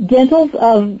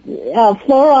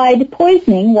fluoride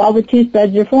poisoning while the tooth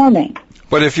buds are forming.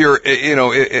 But if you're,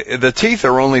 the teeth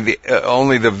are only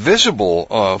the visible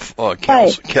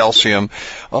calcium.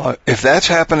 If that's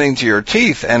happening to your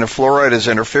teeth, and if fluoride is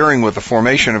interfering with the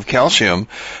formation of calcium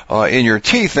in your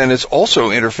teeth, then it's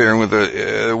also interfering with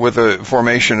the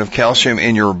formation of calcium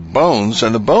in your bones,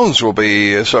 and the bones will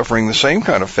be suffering the same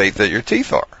kind of fate that your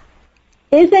teeth are.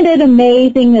 Isn't it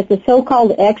amazing that the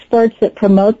so-called experts that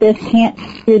promote this can't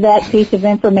figure that piece of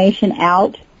information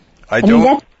out? I mean,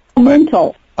 that's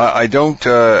mental. I don't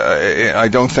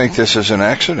think this is an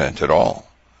accident at all.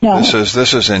 No.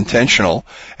 This is intentional,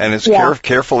 and it's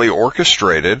carefully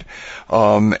orchestrated,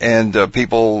 and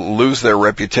people lose their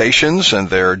reputations and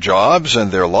their jobs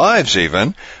and their lives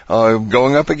even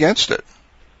going up against it.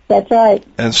 That's right.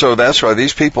 And so that's why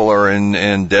these people are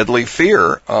in deadly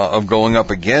fear of going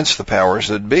up against the powers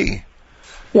that be.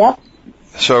 Yep.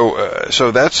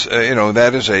 So that's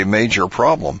that is a major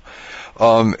problem.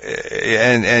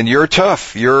 And you're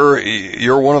tough.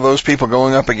 You're one of those people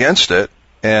going up against it,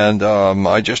 and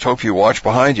I just hope you watch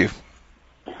behind you.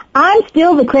 I'm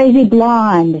still the crazy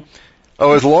blonde.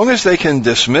 Oh, as long as they can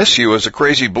dismiss you as a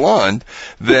crazy blonde,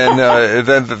 then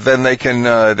then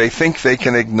they think they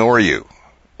can ignore you.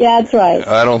 Yeah, that's right.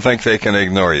 I don't think they can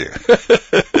ignore you.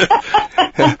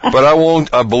 But I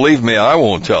won't. Believe me, I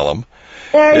won't tell them.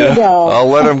 There you go. I'll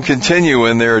let them continue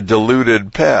in their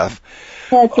deluded path.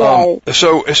 That's right.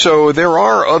 So there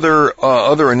are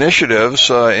other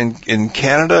initiatives in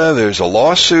Canada. There's a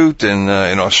lawsuit in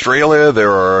Australia.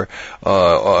 There are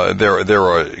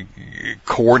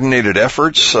coordinated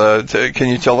efforts. Can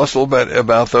you tell us a little bit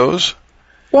about those?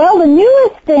 Well, the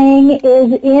newest thing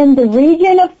is in the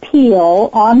region of Peel,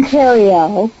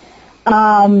 Ontario.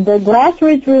 The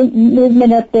grassroots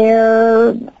movement up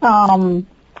there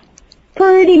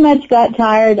pretty much got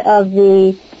tired of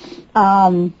the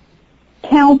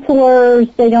counselors.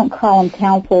 They don't call them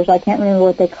counselors. I can't remember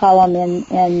what they call them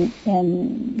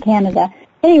in Canada.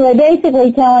 Anyway,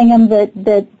 basically telling them that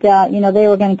they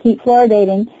were going to keep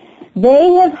fluoridating.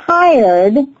 They have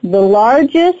hired the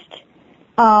largest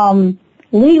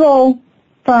legal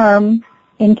firm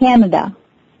in Canada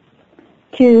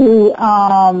to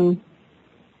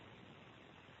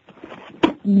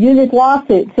do this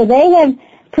lawsuit. So they have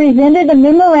presented a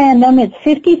memorandum. It's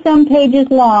 50-some pages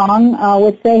long,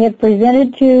 which they have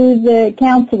presented to the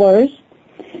counselors.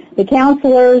 The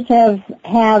counselors have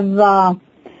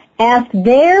asked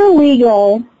their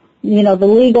legal the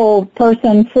legal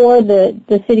person for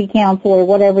the city council or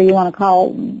whatever you want to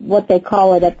what they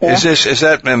call it up there. Is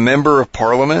that a member of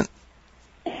parliament?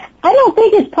 I don't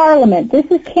think it's parliament. This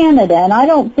is Canada, and I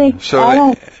don't think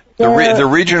so. The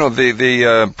regional,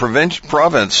 the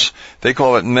province, they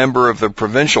call it member of the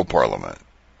provincial parliament.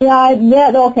 Yeah,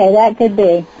 that could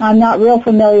be. I'm not real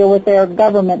familiar with their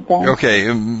government thing.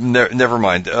 Okay, never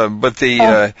mind. But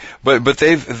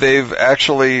they've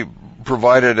actually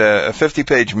provided a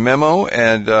 50-page memo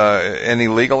and any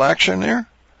legal action there?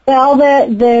 Well,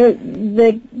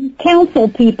 the council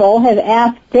people have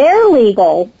asked their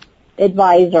legal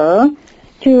advisor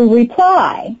to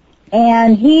reply,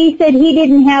 and he said he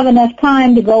didn't have enough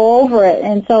time to go over it,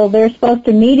 and so they're supposed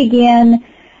to meet again.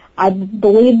 I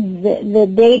believe the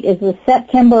date is the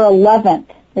September 11th.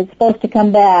 It's supposed to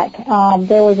come back.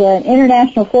 There was an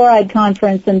international fluoride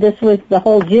conference, and this was the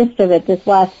whole gist of it this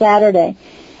last Saturday.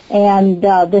 And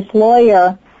this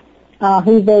lawyer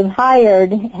who they've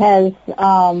hired was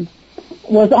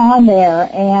on there,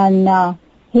 and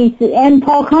and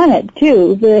Paul Conant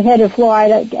too, the head of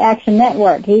Fluoride Action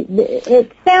Network.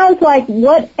 It sounds like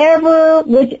whichever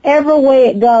way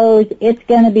it goes, it's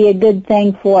going to be a good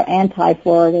thing for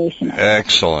anti-fluoridation.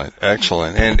 Excellent.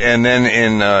 And then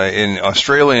in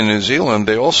Australia and New Zealand,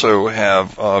 they also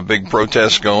have big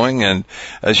protests going, and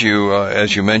as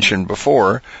you mentioned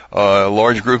before,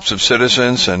 large groups of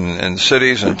citizens and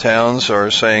cities and towns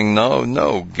are saying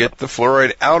no, get the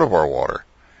fluoride out of our water.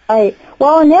 Right.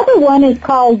 Well, another one is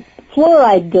called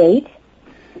Fluoridate,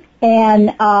 and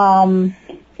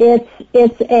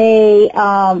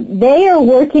they are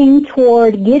working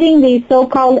toward getting these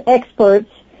so-called experts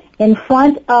in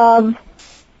front of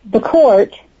the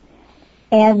court,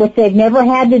 and which they've never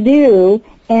had to do,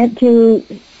 and to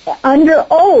under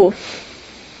oath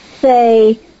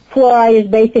say fluoride is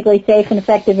basically safe and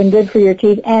effective and good for your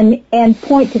teeth, and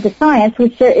point to the science,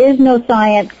 which there is no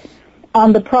science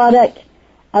on the product.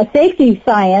 Safety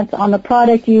science on the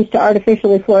product used to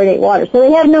artificially fluoridate water. So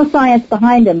they have no science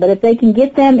behind them, but if they can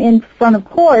get them in front of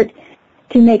court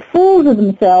to make fools of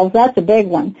themselves, that's a big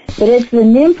one. But it's the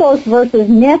Nymphos versus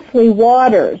Nestle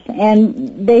waters,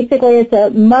 and basically it's a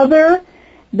mother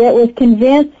that was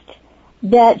convinced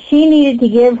that she needed to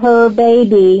give her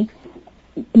baby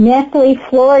Nestle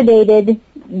fluoridated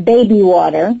baby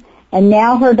water, and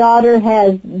now her daughter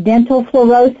has dental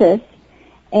fluorosis,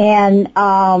 and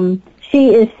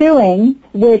she is suing,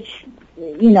 which,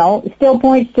 still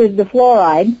points to the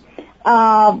fluoride.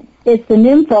 It's the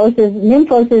Nymphos.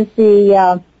 Nymphos is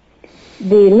the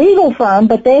legal firm,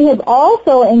 but they have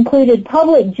also included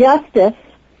Public Justice,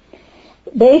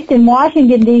 based in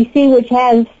Washington, D.C., which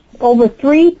has over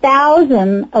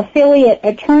 3,000 affiliate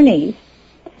attorneys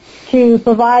to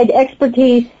provide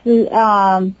expertise to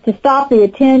stop the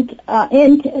attempt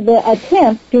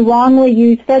to wrongly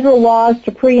use federal laws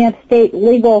to preempt state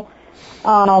legal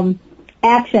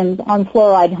actions on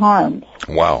fluoride harms.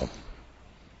 Wow.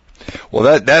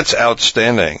 Well, that's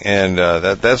outstanding, and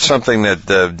that's something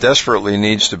that desperately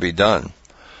needs to be done.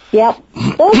 Yep.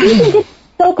 Well, you can get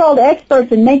so-called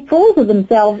experts and make fools of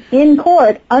themselves in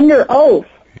court under oath.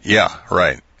 Yeah,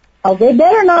 right. Oh, they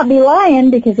better not be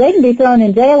lying, because they can be thrown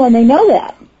in jail, and they know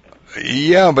that.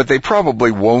 Yeah, but they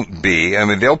probably won't be. I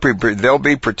mean, they'll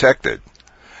be protected.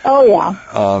 Oh, yeah.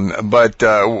 But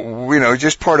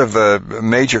just part of the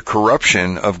major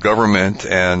corruption of government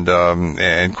and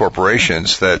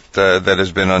corporations that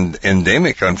has been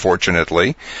endemic,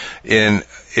 unfortunately, in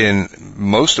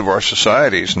most of our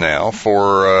societies now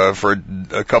for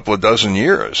a couple of dozen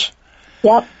years.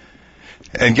 Yep.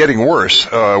 And getting worse,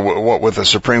 what with the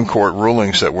Supreme Court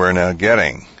rulings that we're now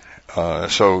getting.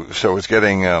 So it's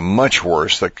getting much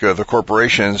worse. The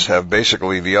corporations have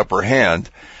basically the upper hand.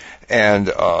 And,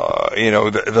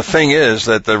 the thing is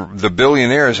that the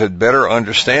billionaires had better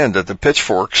understand that the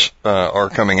pitchforks are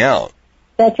coming out.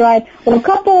 That's right.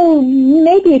 Well,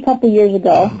 maybe a couple years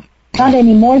ago, not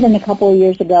any more than a couple of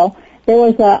years ago, there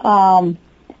was a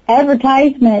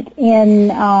advertisement in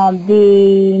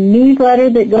the newsletter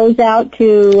that goes out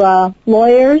to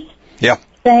lawyers. Yeah.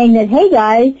 Saying that, hey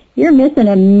guys, you're missing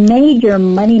a major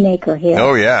moneymaker here.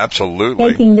 Oh yeah, absolutely.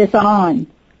 Taking this on.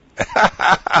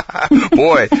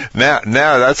 Boy, now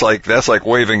that's like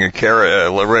waving a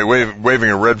carrot, waving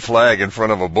a red flag in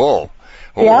front of a bull.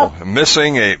 Oh, yep.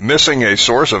 Missing a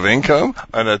source of income,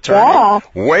 an attorney. Yeah.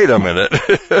 Wait a minute.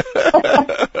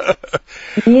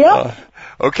 Yep.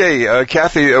 Okay,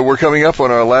 Cathy, we're coming up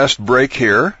on our last break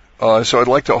here. So I'd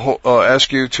like to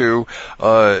ask you to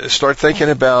start thinking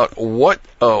about what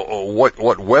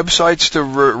websites to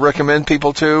recommend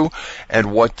people to,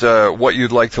 and what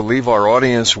you'd like to leave our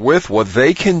audience with, what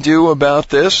they can do about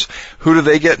this, who do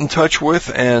they get in touch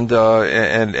with, and how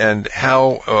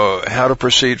to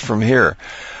proceed from here.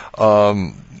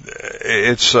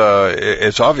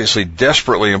 It's obviously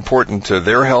desperately important to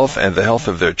their health and the health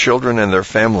of their children and their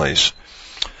families.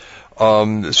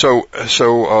 So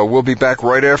we'll be back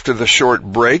right after the short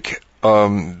break.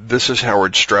 This is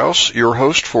Howard Strauss, your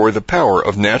host for The Power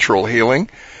of Natural Healing.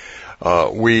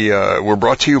 We're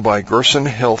brought to you by Gerson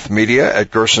Health Media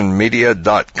at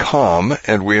gersonmedia.com,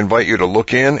 and we invite you to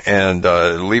look in and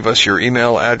leave us your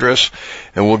email address,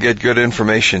 and we'll get good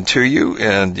information to you.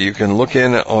 And you can look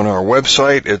in on our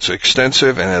website. It's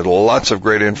extensive and has lots of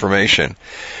great information.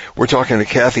 We're talking to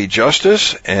Cathy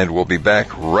Justus, and we'll be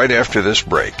back right after this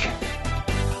break.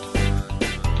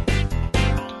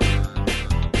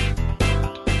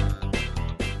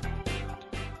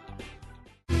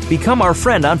 Become our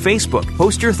friend on Facebook.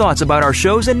 Post your thoughts about our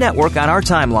shows and network on our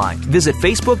timeline. Visit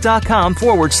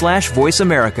Facebook.com/Voice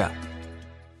America.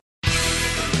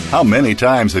 How many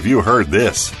times have you heard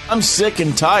this? I'm sick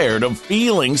and tired of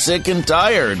feeling sick and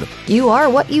tired. You are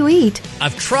what you eat.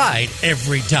 I've tried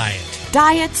every diet.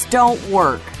 Diets don't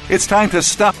work. It's time to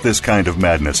stop this kind of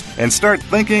madness and start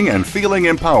thinking and feeling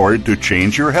empowered to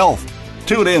change your health.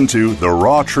 Tune in to The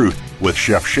Raw Truth with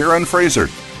Chef Sharon Fraser.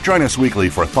 Join us weekly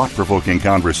for thought-provoking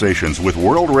conversations with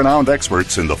world-renowned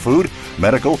experts in the food,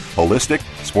 medical, holistic,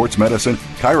 sports medicine,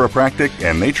 chiropractic,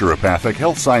 and naturopathic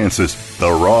health sciences. The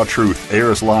Raw Truth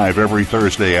airs live every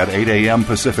Thursday at 8 a.m.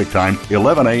 Pacific Time,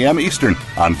 11 a.m. Eastern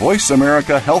on Voice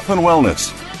America Health and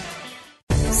Wellness.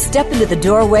 Step into the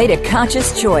doorway to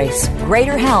conscious choice,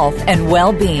 greater health, and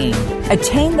well-being.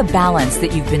 Attain the balance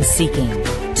that you've been seeking.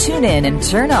 Tune in and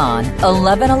turn on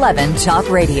 1111 Talk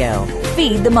Radio.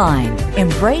 Feed the mind.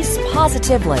 Embrace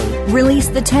positively. Release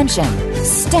the tension.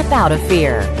 Step out of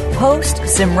fear. Host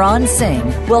Simran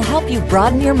Singh will help you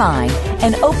broaden your mind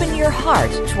and open your heart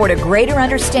toward a greater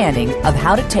understanding of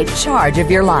how to take charge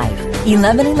of your life.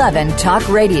 1111 Talk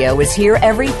Radio is here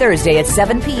every Thursday at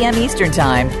 7 p.m. Eastern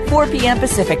Time, 4 p.m.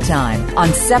 Pacific Time on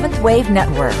 7th Wave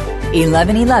Network.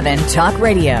 1111 Talk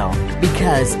Radio,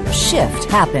 because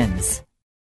shift happens.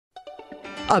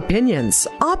 Opinions,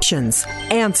 options,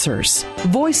 answers.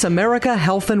 Voice America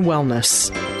Health and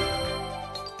Wellness.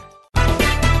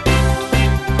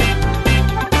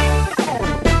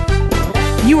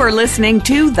 You are listening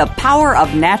to The Power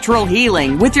of Natural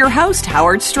Healing with your host,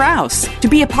 Howard Strauss. To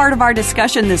be a part of our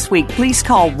discussion this week, please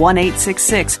call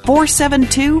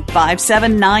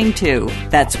 1-866-472-5792.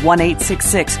 That's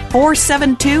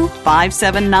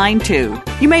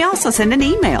 1-866-472-5792. You may also send an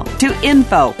email to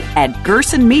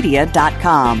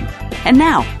info@gersonmedia.com. And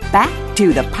now, back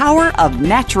to The Power of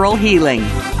Natural Healing.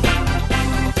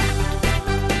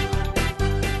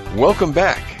 Welcome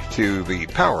back to The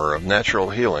Power of Natural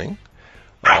Healing.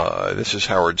 This is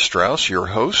Howard Strauss, your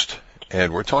host,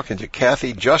 and we're talking to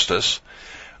Cathy Justus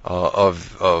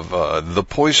of the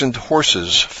Poisoned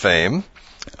Horses fame,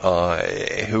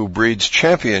 who breeds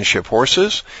championship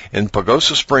horses in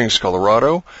Pagosa Springs,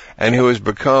 Colorado, and who has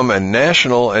become a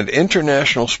national and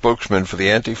international spokesman for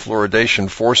the anti-fluoridation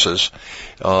forces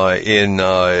in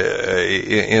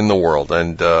the world.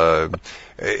 And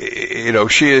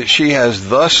she has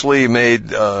thusly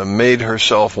made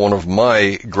herself one of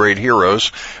my great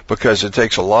heroes, because it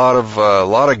takes a lot of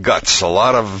guts, a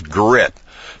lot of grit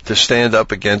to stand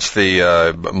up against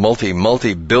the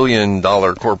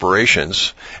multi-billion-dollar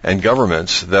corporations and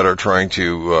governments that are trying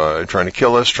to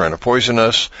kill us, trying to poison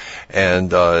us,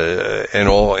 and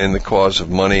all in the cause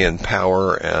of money and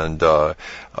power and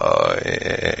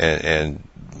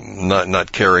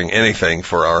not caring anything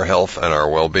for our health and our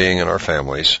well-being and our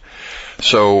families.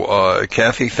 So,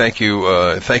 Cathy, thank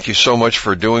you so much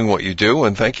for doing what you do,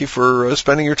 and thank you for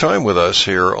spending your time with us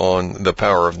here on The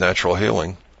Power of Natural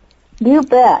Healing. You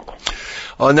bet.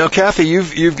 Now, Cathy,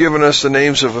 you've given us the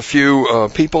names of a few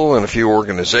people and a few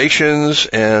organizations,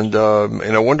 and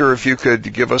I wonder if you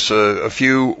could give us a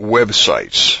few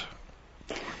websites.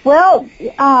 Well,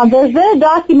 there's been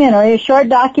a short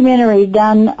documentary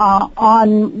done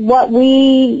on what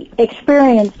we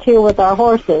experienced here with our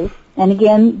horses. And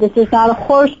again, this is not a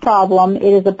horse problem, it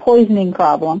is a poisoning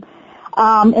problem.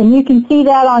 And you can see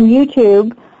that on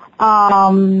YouTube.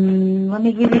 Let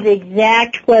me give you the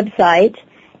exact website.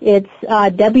 It's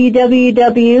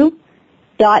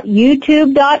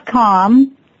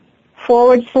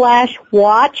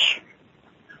www.youtube.com/watch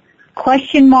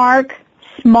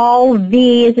small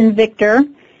v as in Victor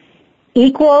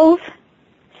equals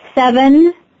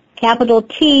 7 capital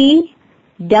T,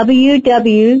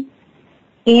 WWNZYRVOA.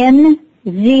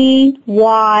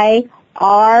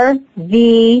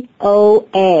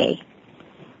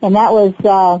 And that was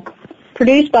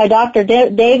produced by Dr.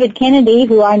 David Kennedy,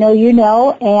 who I know you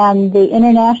know, and the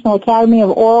International Academy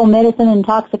of Oral Medicine and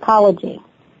Toxicology.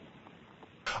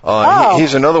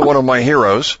 He's another one of my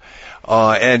heroes,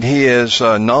 and he is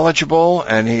knowledgeable,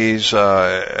 and he's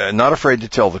not afraid to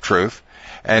tell the truth,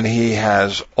 and he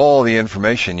has all the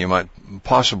information you might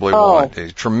possibly want.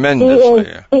 He's tremendously.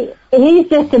 He's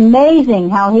just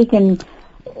amazing how he can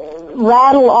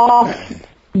rattle off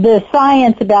the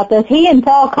science about this. He and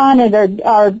Paul Conant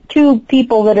are two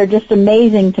people that are just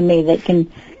amazing to me that can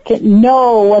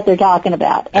know what they're talking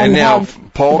about. And now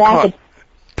Paul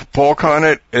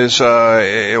Conant is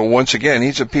once again,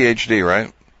 he's a PhD,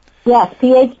 right? Yes,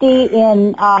 PhD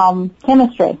in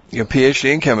chemistry. Yeah,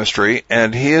 PhD in chemistry,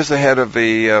 and he is the head of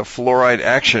the Fluoride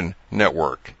Action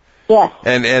Network. Yes.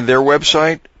 And their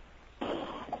website?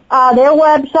 Their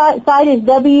website is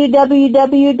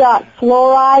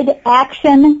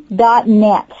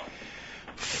www.fluorideaction.net.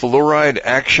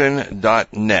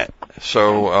 Fluorideaction.net.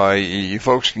 So you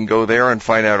folks can go there and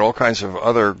find out all kinds of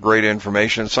other great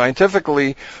information,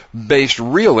 scientifically based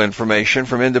real information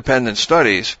from independent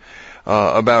studies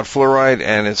about fluoride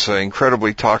and its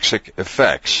incredibly toxic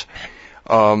effects.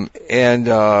 And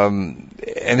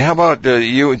how about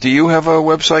you? Do you have a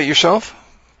website yourself?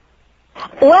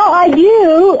 Well, I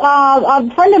do. A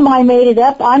friend of mine made it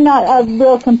up. I'm not a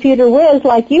real computer whiz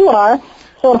like you are.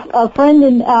 So a friend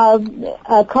and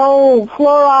a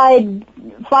co-fluoride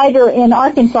fighter in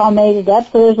Arkansas made it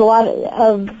up. So there's a lot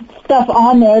of stuff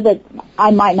on there that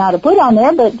I might not have put on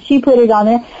there, but she put it on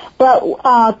there. But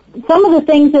some of the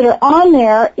things that are on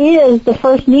there is the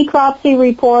first necropsy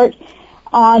report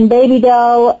on baby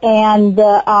doe and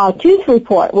the tooth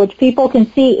report, which people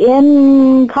can see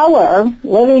in color,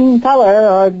 living color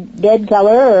or dead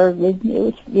color, or,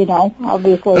 you know,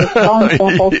 obviously it's bone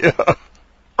samples. Yeah.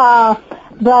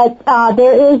 But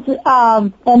there is,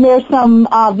 and there's some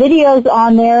videos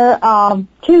on there,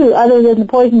 too, other than the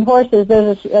poisoned horses.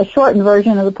 There's a shortened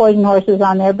version of the poisoned horses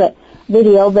on there, but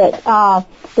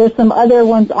there's some other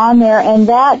ones on there, and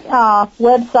that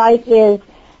website is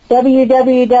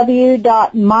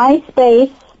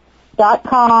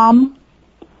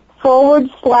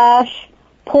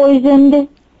www.myspace.com/poisoned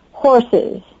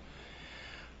horses.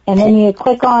 And then you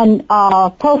click on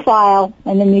profile,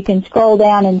 and then you can scroll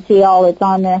down and see all that's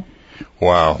on there.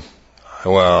 Wow.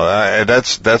 Well,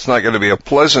 that's not going to be a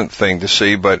pleasant thing to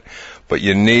see, but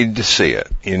you need to see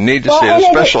it. You need to see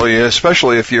it,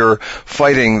 especially if you're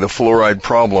fighting the fluoride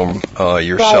problem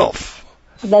yourself. Right.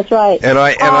 That's right. And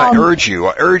I urge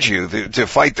you to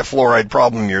fight the fluoride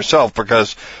problem yourself,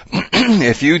 because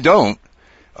if you don't,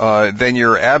 then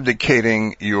you're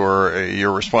abdicating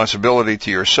your responsibility to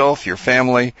yourself, your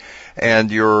family, and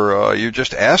you're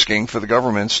just asking for the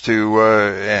governments to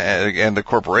and the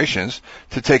corporations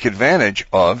to take advantage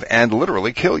of and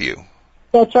literally kill you.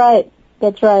 That's right.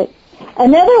 That's right.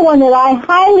 Another one that I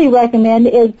highly recommend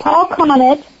is Paul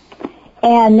Conant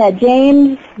and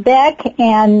James Beck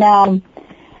and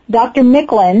Dr.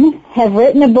 Micklin have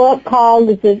written a book called,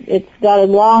 it's got a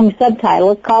long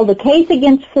subtitle, it's called The Case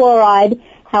Against Fluoride,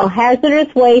 How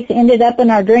Hazardous Waste Ended Up in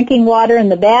Our Drinking Water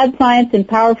and the Bad Science and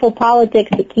Powerful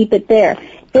Politics That Keep It There.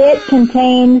 It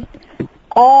contains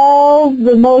all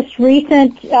the most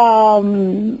recent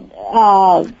science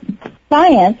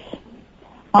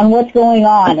on what's going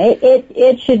on.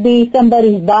 It should be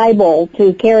somebody's Bible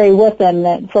to carry with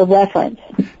them for reference.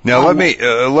 Now let me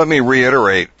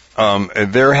reiterate.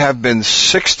 There have been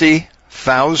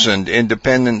 60,000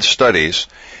 independent studies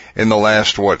in the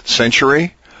last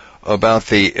century about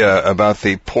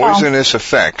the poisonous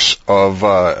effects of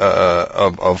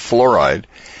fluoride,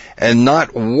 and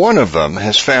not one of them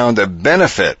has found a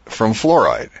benefit from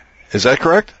fluoride. Is that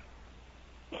correct?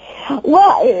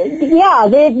 Well, yeah,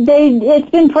 it's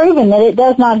been proven that it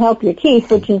does not help your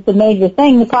teeth, which is the major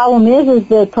thing. The problem is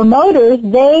the promoters,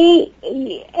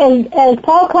 as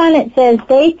Paul Conant says,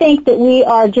 they think that we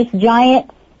are just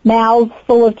giant mouths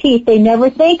full of teeth. They never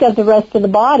think of the rest of the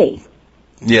body.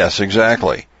 Yes,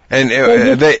 exactly. And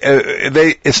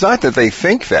it's not that they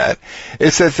think that,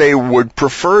 it's that they would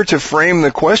prefer to frame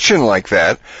the question like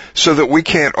that so that we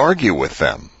can't argue with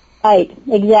them. Right,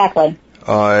 exactly.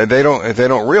 They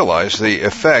don't realize the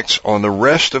effects on the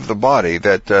rest of the body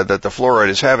that the fluoride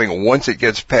is having once it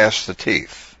gets past the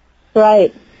teeth.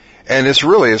 Right. And it's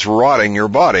rotting your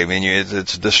body. I mean,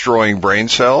 it's destroying brain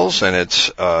cells, and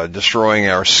it's destroying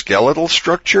our skeletal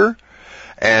structure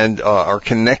and our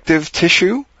connective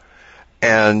tissue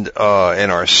and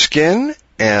our skin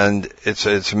and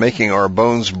it's making our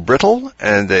bones brittle,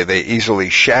 and they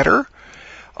easily shatter.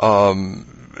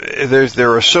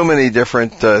 There are so many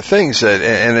different things that,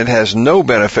 and it has no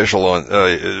beneficial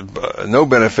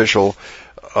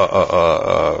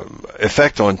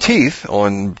effect on teeth,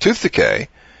 on tooth decay,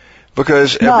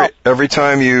 because every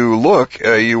time you look,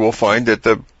 you will find that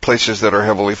the places that are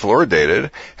heavily fluoridated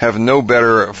have no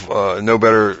better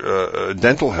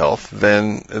dental health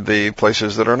than the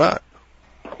places that are not.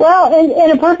 Well,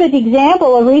 in a perfect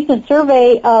example, a recent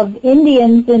survey of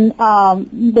Indians in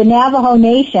the Navajo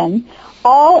Nation,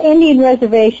 all Indian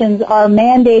reservations are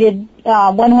mandated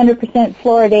 100%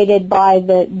 fluoridated by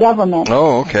the government.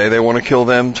 Oh, okay. They want to kill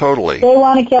them totally. They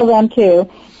want to kill them too.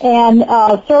 And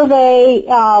a survey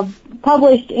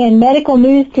published in Medical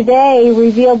News Today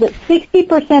revealed that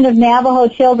 60% of Navajo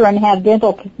children have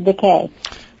dental decay.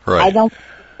 Right. I don't think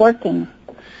it's working.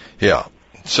 Yeah.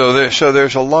 So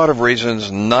there's a lot of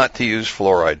reasons not to use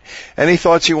fluoride. Any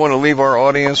thoughts you want to leave our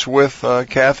audience with,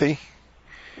 Cathy?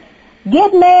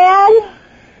 Get mad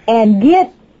and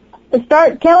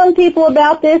start telling people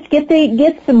about this. Get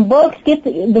some books.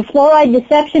 The Fluoride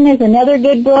Deception is another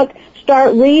good book.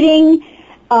 Start reading,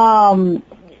 and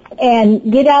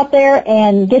get out there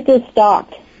and get this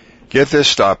stopped. Get this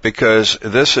stopped, because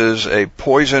this is a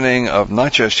poisoning of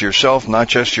not just yourself, not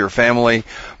just your family,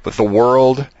 but the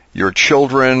world, your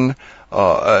children,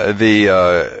 your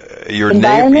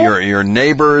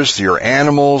neighbors, your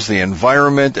animals, the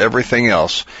environment, everything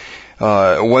else.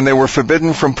 When they were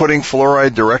forbidden from putting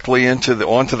fluoride directly onto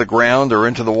the ground or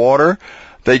into the water,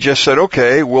 they just said,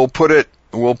 okay, we'll put it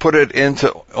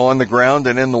on the ground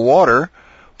and in the water,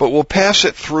 but we'll pass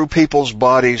it through people's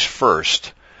bodies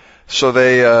first. So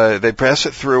they pass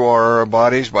it through our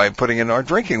bodies by putting it in our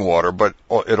drinking water, but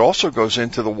it also goes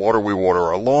into the water we water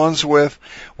our lawns with,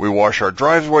 we wash our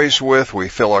driveways with, we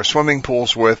fill our swimming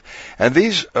pools with, and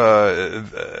these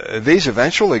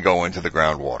eventually go into the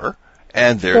groundwater.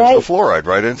 And there's the fluoride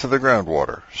right into the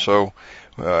groundwater. So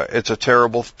it's a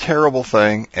terrible, terrible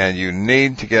thing, and you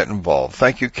need to get involved.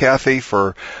 Thank you, Cathy,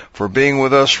 for being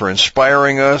with us, for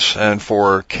inspiring us, and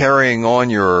for carrying on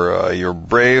your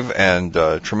brave and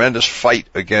tremendous fight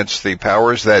against the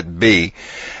powers that be.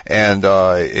 And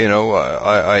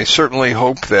I certainly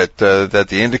hope that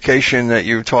the indication that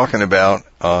you're talking about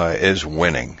is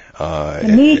winning.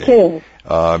 Me too.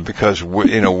 Because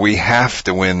we have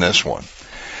to win this one.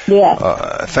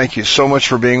 Yeah. Thank you so much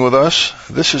for being with us.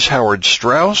 This is Howard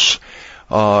Strauss,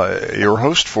 your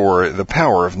host for The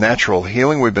Power of Natural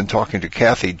Healing. We've been talking to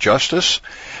Cathy Justus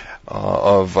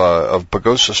of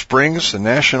Pagosa Springs, the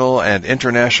national and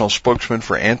international spokesman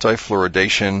for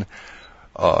anti-fluoridation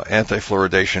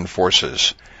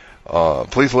forces.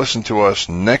 Please listen to us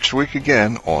next week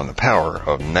again on The Power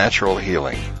of Natural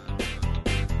Healing.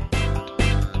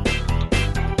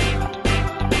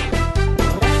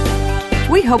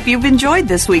 We hope you've enjoyed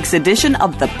this week's edition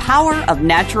of The Power of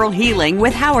Natural Healing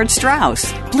with Howard Strauss.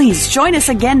 Please join us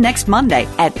again next Monday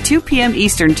at 2 p.m.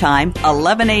 Eastern Time,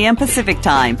 11 a.m. Pacific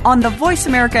Time on the Voice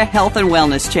America Health and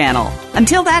Wellness Channel.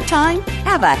 Until that time,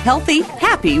 have a healthy,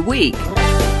 happy week.